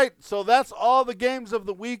 All right, so that's all the games of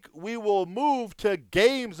the week. We will move to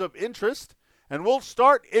games of interest, and we'll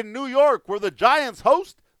start in New York, where the Giants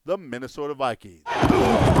host the Minnesota Vikings.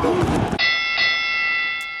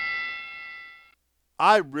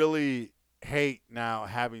 I really hate now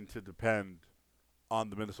having to depend on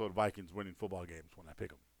the Minnesota Vikings winning football games when I pick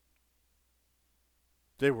them.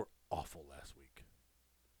 They were awful last week.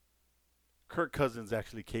 Kirk Cousins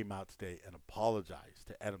actually came out today and apologized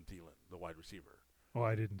to Adam Thielen, the wide receiver. Oh,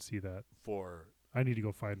 I didn't see that. I need to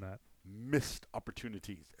go find that. Missed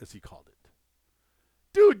opportunities, as he called it.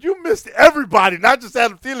 Dude, you missed everybody, not just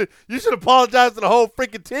Adam Thielen. You should apologize to the whole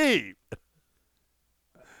freaking team.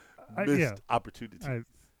 Missed opportunities.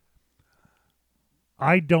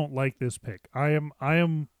 I don't like this pick. I've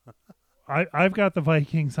got the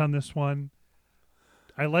Vikings on this one.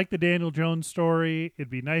 I like the Daniel Jones story. It'd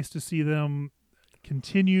be nice to see them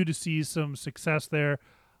continue to see some success there.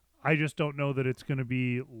 I just don't know that it's going to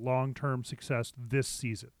be long-term success this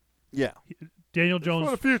season. Yeah. Daniel Jones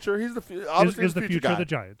for the future. He's the is the future guy. of the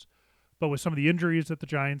Giants. But with some of the injuries that the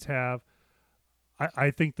Giants have,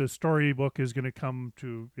 I think the storybook is going to come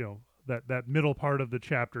to, that middle part of the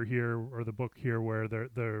chapter here or the book here where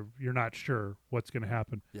you're not sure what's going to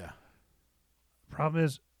happen. Yeah. Problem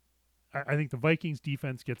is, I think the Vikings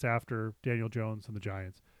defense gets after Daniel Jones and the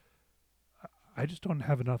Giants. I just don't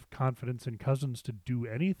have enough confidence in Cousins to do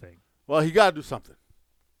anything. Well, he got to do something.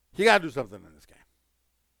 He got to do something in this game.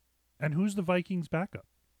 And who's the Vikings' backup?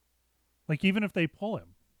 Like, even if they pull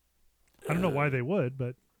him, I don't know why they would,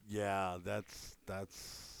 but yeah, that's.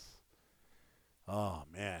 Oh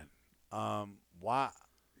man, why?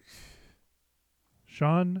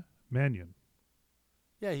 Sean Mannion.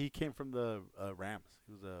 Yeah, he came from the Rams.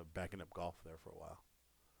 He was backing up golf there for a while.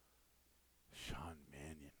 Sean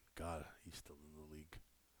Mannion. God, he's still in the league.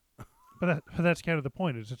 But that's kind of the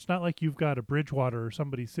point. Is it's not like you've got a Bridgewater or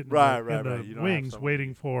somebody sitting in the wings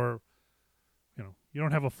waiting for, you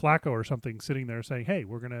don't have a Flacco or something sitting there saying, "Hey,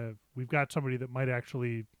 we've got somebody that might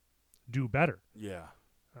actually do better." Yeah.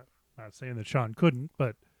 Not saying that Sean couldn't,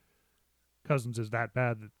 but Cousins is that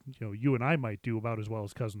bad that you and I might do about as well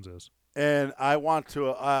as Cousins is. And I want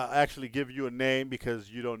to actually give you a name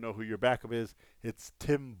because you don't know who your backup is. It's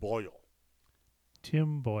Tim Boyle.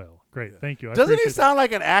 Tim Boyle. Great. Thank you. Doesn't he sound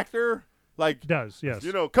like an actor? Like, he does, yes.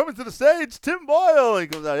 Coming to the stage, Tim Boyle. He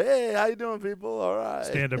comes out, "Hey, how you doing, people? All right."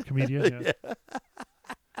 Stand-up comedian,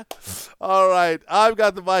 yeah. All right. I've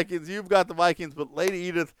got the Vikings. You've got the Vikings. But Lady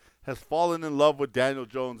Edith has fallen in love with Daniel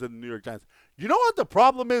Jones and the New York Giants. You know what the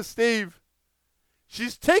problem is, Steve?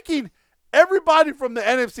 She's taking everybody from the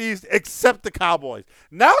NFC East except the Cowboys.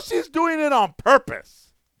 Now she's doing it on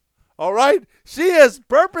purpose. All right? She is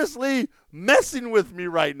purposely messing with me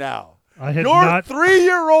right now. Your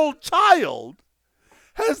 3-year-old child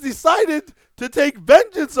has decided to take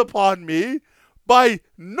vengeance upon me by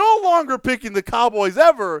no longer picking the Cowboys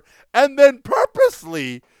ever and then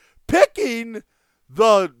purposely picking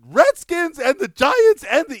the Redskins and the Giants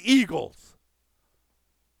and the Eagles.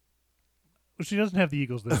 Well, she doesn't have the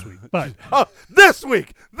Eagles this week, but this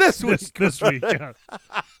week, this week, yeah.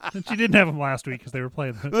 And she didn't have them last week because they were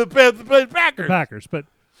playing the Packers. The Packers, but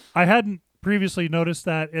I hadn't previously noticed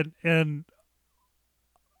that, and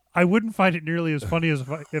I wouldn't find it nearly as funny as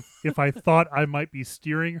if I thought I might be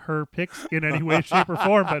steering her picks in any way, shape, or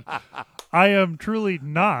form. But I am truly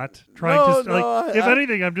not trying to. If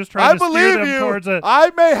anything, I'm just trying to steer them towards a.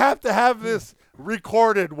 I may have to have this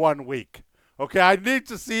recorded one week. Okay, I need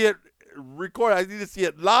to see it recorded. I need to see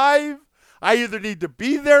it live. I either need to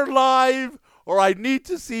be there live, or I need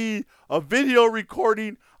to see a video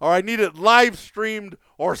recording, or I need it live streamed,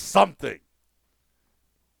 or something.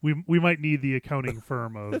 We might need the accounting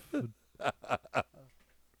firm of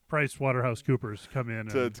PricewaterhouseCoopers come in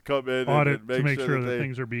to come in audit and make sure that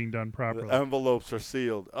things are being done properly. The envelopes are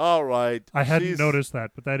sealed. All right. I hadn't noticed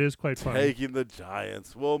that, but that is quite funny. Taking the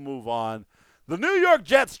Giants. We'll move on. The New York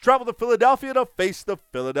Jets travel to Philadelphia to face the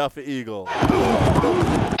Philadelphia Eagles.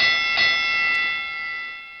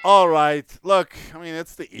 All right. Look, I mean,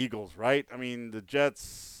 it's the Eagles, right? I mean, the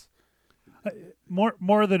Jets.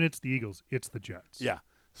 More than it's the Eagles, it's the Jets. Yeah.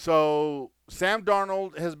 So Sam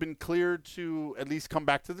Darnold has been cleared to at least come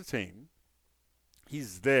back to the team.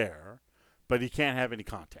 He's there. but he can't have any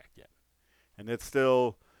contact yet. And it's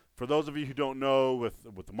still, for those of you who don't know, with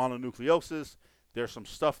the mononucleosis, there's some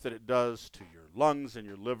stuff that it does to your lungs and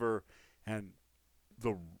your liver and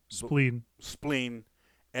the spleen,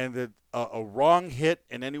 and that a wrong hit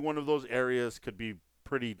in any one of those areas could be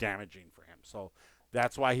pretty damaging for him. So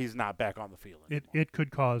that's why he's not back on the field anymore. It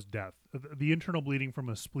could cause death. The internal bleeding from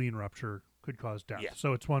a spleen rupture could cause death. Yeah.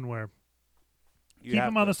 So it's one where keep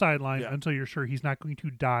him on the sideline until you're sure he's not going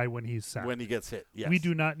to die when he's sacked. When he gets hit, yes. We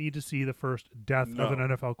do not need to see the first death of an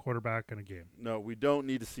NFL quarterback in a game. No, we don't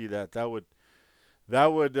need to see that. That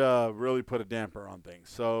would really put a damper on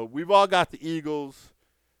things. So we've all got the Eagles,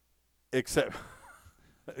 except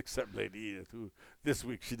Lady Edith, who this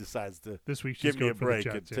week she decides to give me a break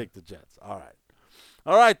and take the Jets. All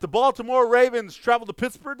right. The Baltimore Ravens travel to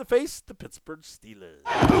Pittsburgh to face the Pittsburgh Steelers.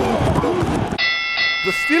 The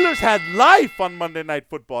Steelers had life on Monday Night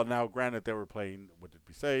Football. Now, granted, they were playing, what did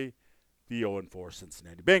we say? The 0-4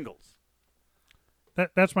 Cincinnati Bengals.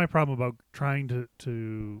 That's my problem about trying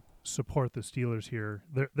to support the Steelers here.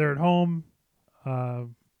 They're at home.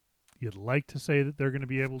 You'd like to say that they're going to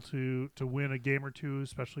be able to win a game or two,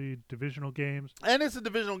 especially divisional games. And it's a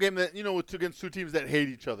divisional game that, against two teams that hate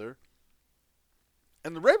each other.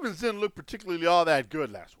 And the Ravens didn't look particularly all that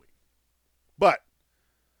good last week. But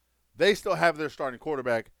they still have their starting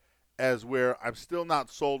quarterback, as where I'm still not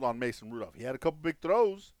sold on Mason Rudolph. He had a couple big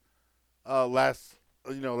throws last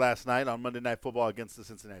night on Monday Night Football against the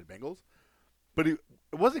Cincinnati Bengals. But it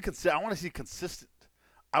wasn't consistent. I want to see consistent.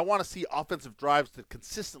 I want to see offensive drives that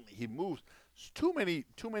consistently he moves. There's too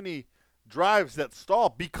many drives that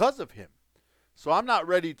stall because of him. So I'm not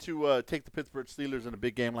ready to take the Pittsburgh Steelers in a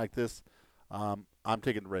big game like this. I'm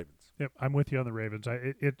taking the Ravens. Yep, I'm with you on the Ravens.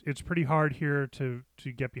 It's pretty hard here to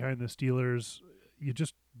get behind the Steelers. You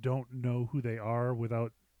just don't know who they are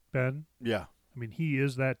without Ben. Yeah. I mean, he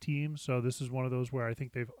is that team, so this is one of those where I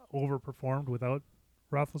think they've overperformed without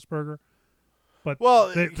Roethlisberger. But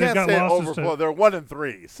you can't say overperformed. They're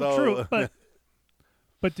 1-3. So true,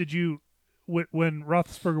 but did you, when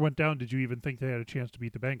Roethlisberger went down, did you even think they had a chance to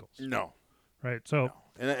beat the Bengals? No. Right. So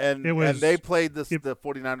and they played the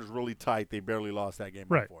 49ers really tight. They barely lost that game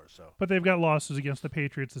before. So, but they've got losses against the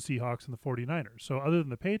Patriots, the Seahawks, and the 49ers. So other than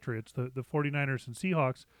the Patriots, the 49ers and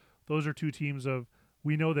Seahawks, those are two teams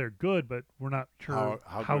we know they're good, but we're not sure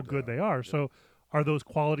how good they are. Yeah. So are those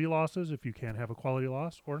quality losses if you can have a quality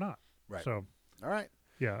loss or not? Right. So all right.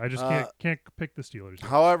 Yeah, I just can't pick the Steelers.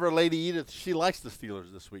 However, Lady Edith, she likes the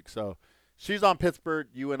Steelers this week, so she's on Pittsburgh.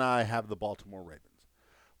 You and I have the Baltimore Ravens.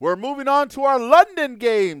 We're moving on to our London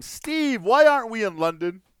game. Steve, why aren't we in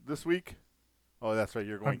London this week? Oh, that's right.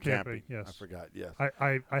 You're going camping. Yes. I forgot. Yes.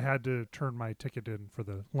 I had to turn my ticket in for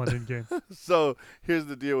the London game. So here's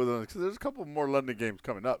the deal with them. Because there's a couple more London games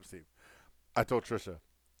coming up, Steve. I told Trisha,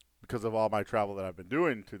 because of all my travel that I've been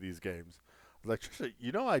doing to these games, I was like,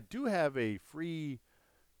 Trisha, I do have a free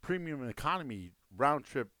premium economy round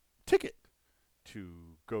trip ticket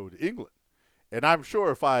to go to England. And I'm sure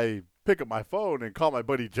if I pick up my phone and call my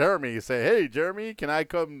buddy Jeremy and say, hey, Jeremy, can I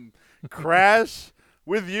come crash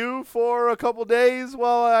with you for a couple days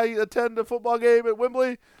while I attend a football game at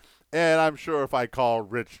Wembley? And I'm sure if I call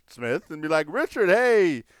Rich Smith and be like, Richard,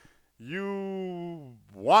 hey, you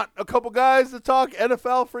want a couple guys to talk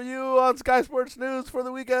NFL for you on Sky Sports News for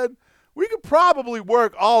the weekend? We could probably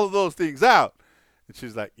work all of those things out. And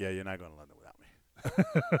she's like, yeah, you're not going to London without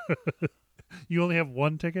me. You only have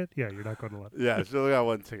one ticket? Yeah, you're not going to London. Yeah, she only got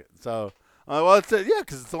one ticket. So,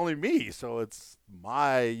 because it's only me, so it's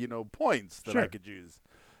my, points that I could use.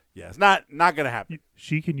 Yeah, it's not going to happen.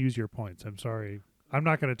 She can use your points. I'm sorry. I'm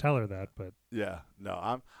not going to tell her that, but yeah,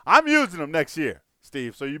 no, I'm using them next year,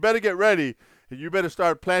 Steve. So you better get ready, and you better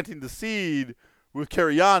start planting the seed with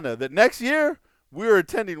Cariana that next year we're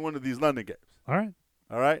attending one of these London games.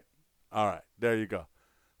 All right. There you go.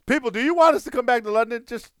 People, do you want us to come back to London?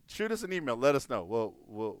 Just shoot us an email. Let us know.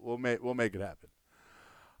 We'll make it happen.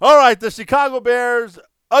 All right, the Chicago Bears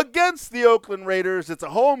against the Oakland Raiders. It's a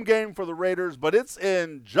home game for the Raiders, but it's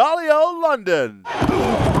in jolly old London.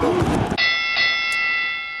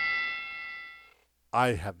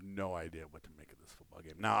 I have no idea what to make of this football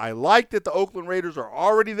game. Now, I like that the Oakland Raiders are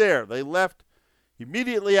already there. They left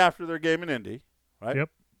immediately after their game in Indy, right? Yep.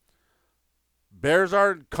 Bears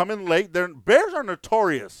are coming late. Bears are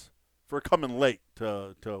notorious for coming late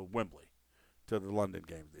to Wembley, to the London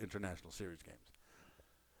games, the International Series games.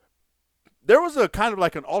 There was a kind of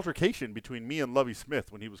like an altercation between me and Lovie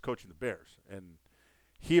Smith when he was coaching the Bears, and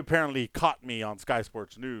he apparently caught me on Sky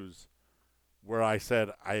Sports News where I said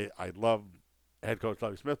I love head coach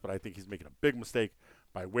Lovie Smith, but I think he's making a big mistake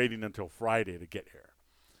by waiting until Friday to get here.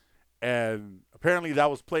 And apparently that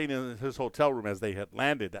was playing in his hotel room as they had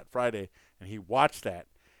landed that Friday, and he watched that.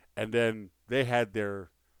 And then they had their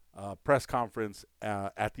press conference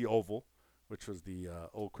at the Oval, which was the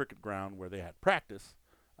old cricket ground where they had practice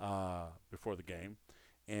before the game.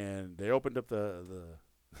 And they opened up the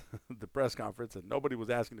the press conference, and nobody was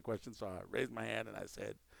asking the question, so I raised my hand and I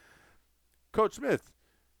said, Coach Smith,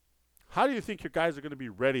 how do you think your guys are going to be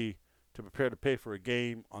ready to prepare to pay for a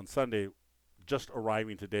game on Sunday, just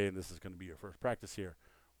arriving today, and this is going to be your first practice here,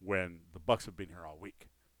 when the Bucks have been here all week?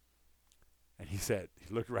 And he said,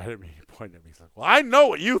 he looked right at me, he pointed at me, he's like, well, I know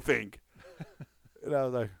what you think. And I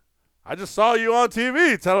was like, I just saw you on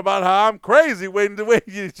TV tell about how I'm crazy waiting to wait.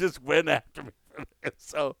 You just went after me.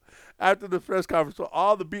 So after the press conference,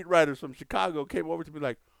 all the beat writers from Chicago came over to me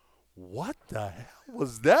like, what the hell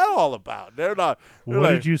was that all about? They're what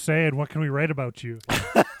like, did you say, and what can we write about you?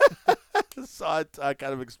 So I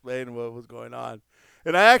kind of explained what was going on.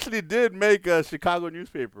 And I actually did make a Chicago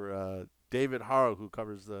newspaper. David Harrow, who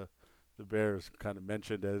covers the Bears, kind of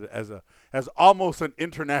mentioned it as almost an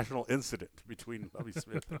international incident between Lovie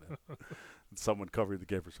Smith and someone covering the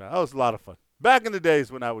game for Chicago. That was a lot of fun. Back in the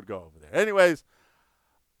days when I would go over there. Anyways,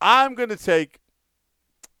 I'm going to take,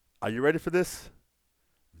 are you ready for this?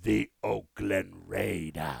 The Oakland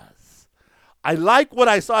Raiders. I like what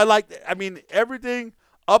I saw. I mean, everything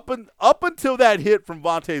up until that hit from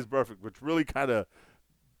Vontaze Burfict, which really kind of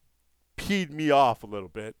peed me off a little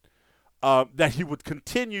bit. That he would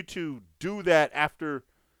continue to do that after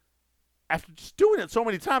just doing it so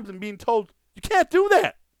many times and being told, you can't do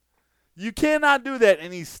that. You cannot do that,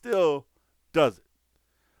 and he still does it.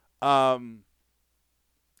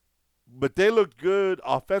 But they looked good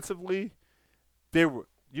offensively. They were,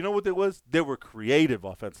 you know what it was? They were creative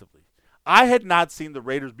offensively. I had not seen the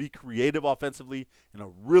Raiders be creative offensively in a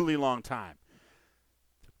really long time.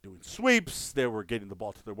 Doing sweeps, they were getting the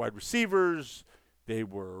ball to their wide receivers. They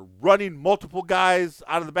were running multiple guys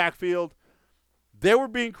out of the backfield. They were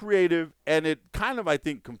being creative, and it kind of, I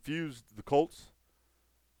think, confused the Colts.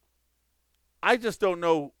 I just don't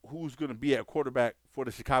know who's going to be at quarterback for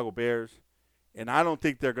the Chicago Bears, and I don't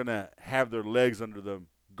think they're going to have their legs under them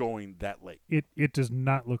going that late. It does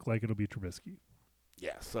not look like it'll be Trubisky.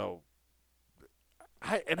 Yeah, so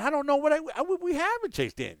I don't know what we have in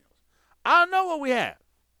Chase Daniels. I don't know what we have.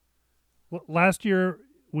 Well, last year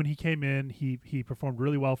when he came in, he performed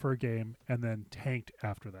really well for a game and then tanked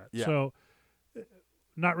after that. Yeah. So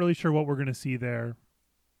not really sure what we're going to see there.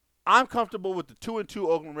 I'm comfortable with the 2-2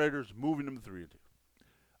 Oakland Raiders moving them to 3-2.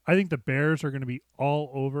 I think the Bears are going to be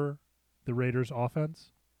all over the Raiders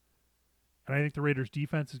offense. And I think the Raiders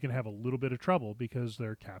defense is going to have a little bit of trouble because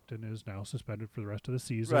their captain is now suspended for the rest of the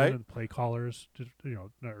season. Right. And the play callers,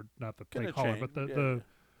 not the play Gonna caller, change. but the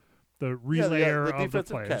The relayer the of the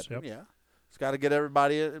defensive plays. captain, Yep. yeah. It's got to get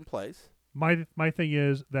everybody in place. My thing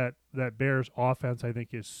is that Bears offense, I think,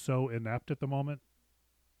 is so inept at the moment.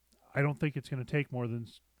 I don't think it's going to take more than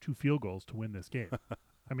 2 field goals to win this game.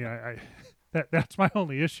 I mean, that's my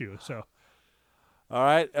only issue. So, All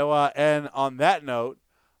right. And on that note,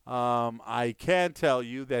 I can tell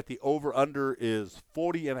you that the over-under is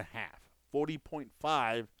 40.5,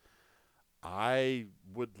 40.5. I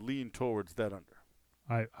would lean towards that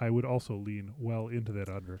under. I would also lean well into that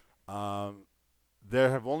under.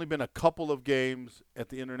 There have only been a couple of games at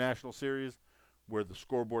the International Series where the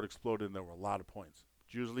scoreboard exploded and there were a lot of points.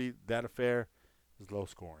 Usually that affair is low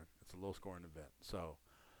scoring. It's a low scoring event. So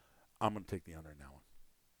I'm going to take the under in that one.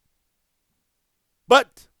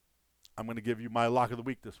 But I'm going to give you my lock of the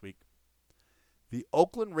week this week. The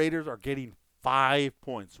Oakland Raiders are getting 5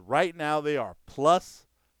 points. Right now they are +5.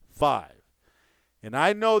 And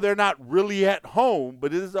I know they're not really at home,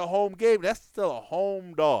 but it is a home game. That's still a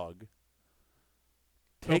home dog.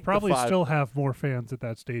 They'll probably still have more fans at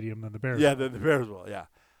that stadium than the Bears. Yeah, than the Bears will, yeah.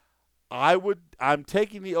 I'm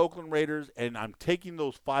taking the Oakland Raiders, and I'm taking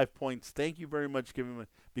those 5 points. Thank you very much,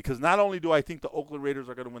 because not only do I think the Oakland Raiders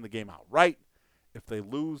are going to win the game outright, if they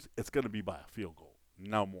lose, it's going to be by a field goal.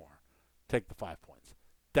 No more. Take the 5 points.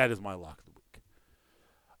 That is my lock of the week.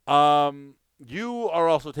 You are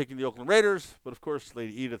also taking the Oakland Raiders, but of course,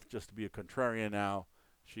 Lady Edith, just to be a contrarian now,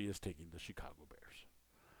 she is taking the Chicago Bears.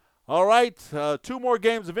 All right, 2 more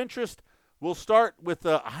games of interest. We'll start with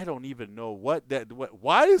I don't even know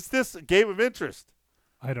why is this a game of interest?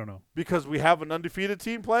 I don't know. Because we have an undefeated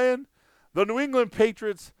team playing? The New England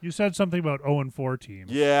Patriots. You said something about 0-4 team.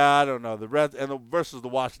 Yeah, I don't know. The Reds versus the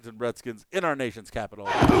Washington Redskins in our nation's capital.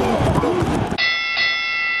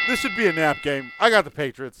 This should be a nap game. I got the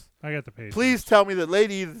Patriots. I got the Patriots. Please tell me that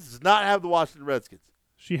Lady Edith does not have the Washington Redskins.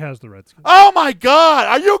 She has the Redskins. Oh, my God.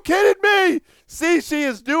 Are you kidding me? See, she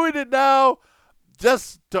is doing it now.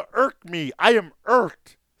 just to irk me. I am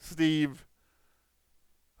irked, Steve.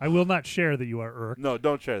 I will not share that you are irked. No,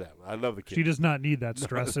 don't share that. I love the kid. She does not need that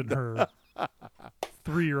stress in her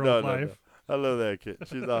 3-year-old life. No. I love that kid.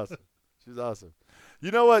 She's awesome. She's awesome.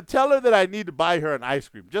 You know what? Tell her that I need to buy her an ice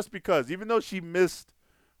cream just because, even though she missed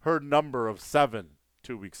her number of 7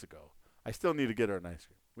 2 weeks ago, I still need to get her an ice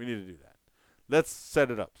cream. We need to do that. Let's set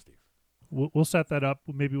it up, Steve. We'll set that up.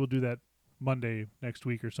 Maybe we'll do that Monday next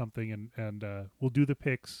week or something, and we'll do the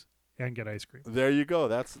picks and get ice cream. There you go.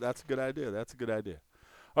 That's a good idea. That's a good idea.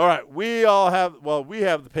 All right, we have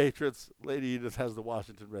the Patriots. Lady Edith has the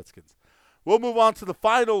Washington Redskins. We'll move on to the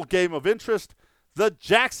final game of interest. The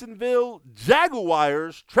Jacksonville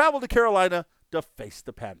Jaguars travel to Carolina to face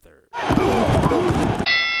the Panthers.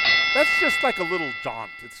 That's just like a little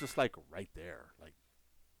jaunt. It's just like right there. Like,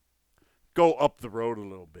 go up the road a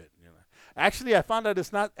little bit. You know. Actually, I found out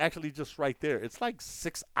it's not actually just right there. It's like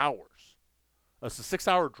 6 hours. It's a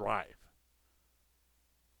 6-hour drive.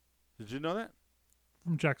 Did you know that?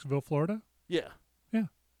 From Jacksonville, Florida? Yeah. Yeah.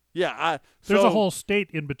 Yeah. There's a whole state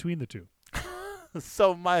in between the two.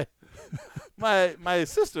 So my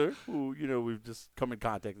sister, who we've just come in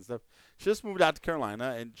contact and stuff, she just moved out to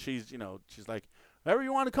Carolina, and she's like, whenever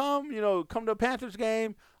you want to come, come to a Panthers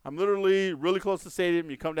game. I'm literally really close to the stadium.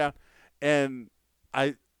 You come down, and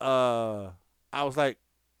I was like,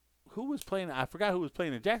 who was playing? I forgot who was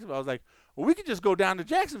playing in Jacksonville. I was like, well, we could just go down to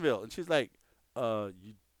Jacksonville, and she's like,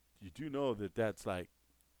 you do know that's like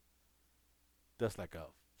a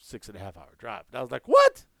 6.5-hour drive. And I was like,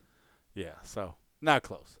 what? Yeah, so not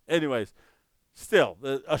close. Anyways, still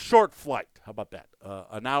a short flight. How about that?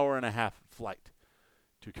 An hour and a half flight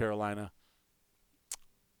to Carolina.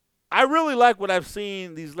 I really like what I've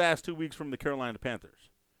seen these last 2 weeks from the Carolina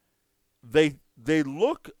Panthers. They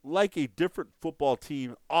look like a different football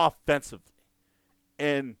team offensively.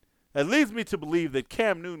 And that leads me to believe that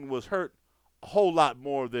Cam Newton was hurt a whole lot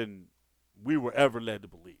more than we were ever led to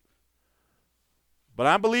believe. But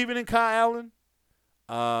I'm believing in Kyle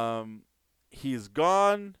Allen. He's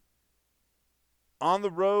gone on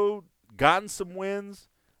the road, gotten some wins.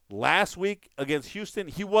 Last week against Houston,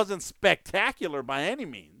 he wasn't spectacular by any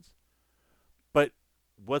means. But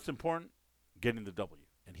what's important? Getting the W.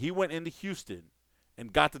 And he went into Houston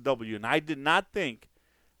and got the W. And I did not think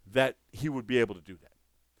that he would be able to do that.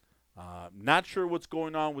 Not sure what's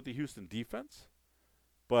going on with the Houston defense,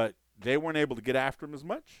 but they weren't able to get after him as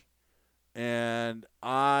much. And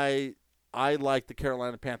I like the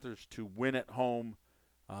Carolina Panthers to win at home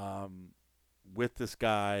with this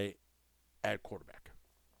guy at quarterback.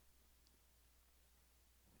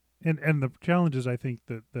 And the challenge is, I think,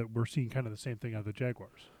 that we're seeing kind of the same thing out of the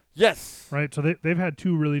Jaguars. Yes. Right? So they've had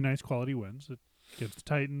 2 really nice quality wins against the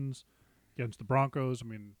Titans, against the Broncos. I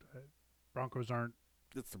mean, Broncos aren't.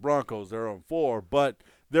 It's the Broncos. They're 0-4, but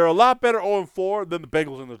they're a lot better 0-4 than the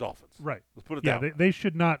Bengals and the Dolphins. Right. Let's put it that way. They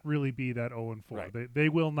should not really be that 0-4. Right. They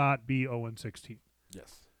will not be 0-16.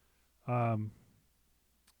 Yes. I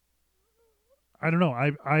don't know.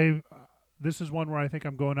 I this is one where I think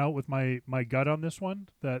I'm going out with my gut on this one,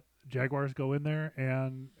 that Jaguars go in there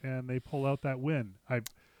and they pull out that win.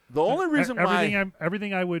 The only reason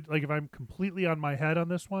everything I would like, if I'm completely on my head on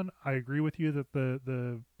this one, I agree with you that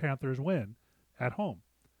the Panthers win at home.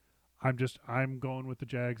 I'm going with the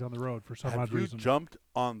Jags on the road for some odd reason. Have you jumped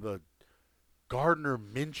on the Gardner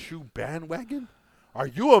Minshew bandwagon? Are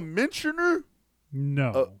you a Minshewer?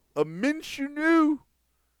 No. A Minshew?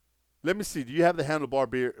 Let me see. Do you have the handlebar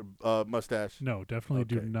beard mustache? No, definitely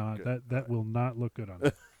do not. Good. That will not look good on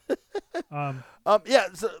it. Yeah.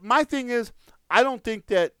 So my thing is, I don't think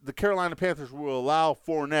that the Carolina Panthers will allow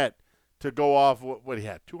Fournette to go off what he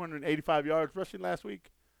had, 285 yards rushing last week.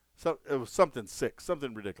 So it was something sick,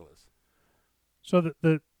 something ridiculous. So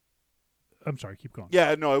I'm sorry, keep going.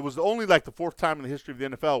 Yeah, no, it was only like the 4th time in the history of the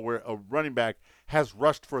NFL where a running back has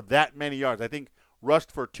rushed for that many yards. I think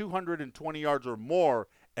rushed for 220 yards or more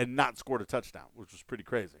and not scored a touchdown, which was pretty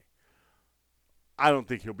crazy. I don't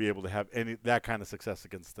think he'll be able to have that kind of success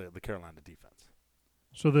against the Carolina defense.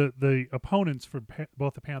 So the opponents for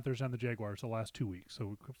both the Panthers and the Jaguars the last 2 weeks.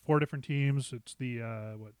 So 4 different teams. It's the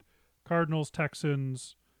Cardinals,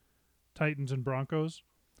 Texans, Titans, and Broncos.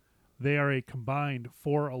 They are a combined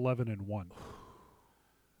 4-11-1.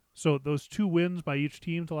 So those 2 wins by each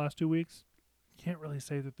team the last 2 weeks, can't really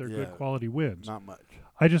say that they're good quality wins. Not much.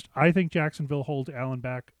 I think Jacksonville holds Allen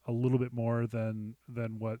back a little bit more than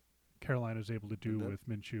what Carolina is able to do with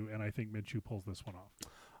Minshew, and I think Minshew pulls this one off.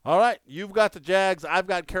 All right, you've got the Jags. I've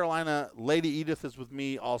got Carolina. Lady Edith is with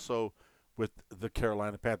me also with the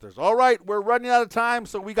Carolina Panthers. All right, we're running out of time,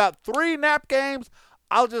 so we got 3 nap games.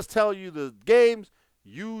 I'll just tell you the games.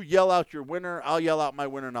 You yell out your winner, I'll yell out my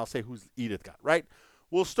winner, and I'll say who's Edith got, right?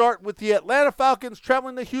 We'll start with the Atlanta Falcons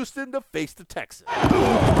traveling to Houston to face the Texans.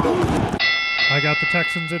 I got the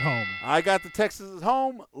Texans at home. I got the Texans at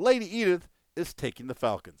home. Lady Edith is taking the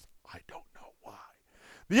Falcons. I don't know why.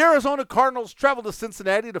 The Arizona Cardinals travel to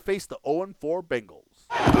Cincinnati to face the 0-4 Bengals.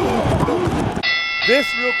 This,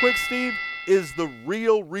 real quick, Steve, is the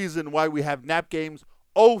real reason why we have nap games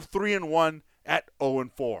 0-3-1 at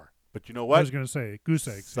 0-4. But you know what? I was going to say, goose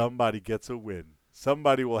eggs. Somebody gets a win.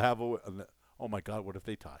 Somebody will have a win. Oh, my God, what if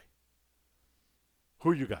they tie?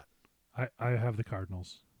 Who you got? I have the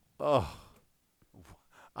Cardinals. Oh,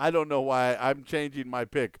 I don't know why I'm changing my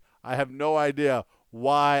pick. I have no idea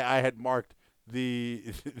why I had marked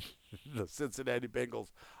the the Cincinnati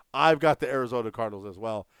Bengals. I've got the Arizona Cardinals as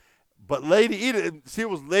well. But Lady Edith, see, it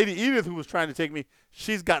was Lady Edith who was trying to take me.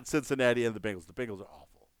 She's got Cincinnati and the Bengals. The Bengals are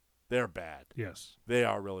awful. They're bad. Yes. They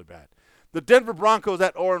are really bad. The Denver Broncos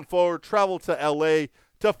at 0-4 travel to L.A.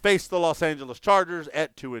 to face the Los Angeles Chargers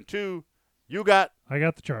at 2-2. You got? I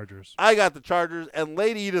got the Chargers. I got the Chargers. And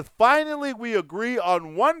Lady Edith, finally we agree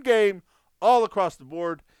on one game all across the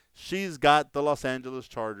board. She's got the Los Angeles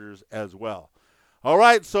Chargers as well. All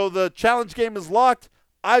right, so the challenge game is locked.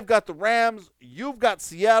 I've got the Rams. You've got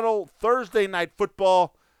Seattle. Thursday night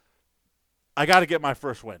football. I got to get my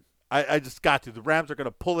first win. I just got to. The Rams are going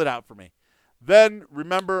to pull it out for me. Then,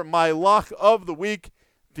 remember, my lock of the week,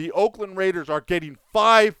 the Oakland Raiders are getting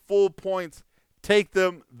 5 full points. Take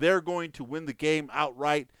them. They're going to win the game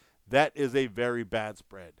outright. That is a very bad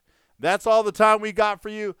spread. That's all the time we got for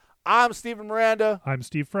you. I'm Steven Miranda. I'm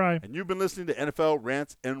Steve Fry. And you've been listening to NFL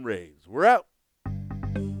Rants and Raves. We're out.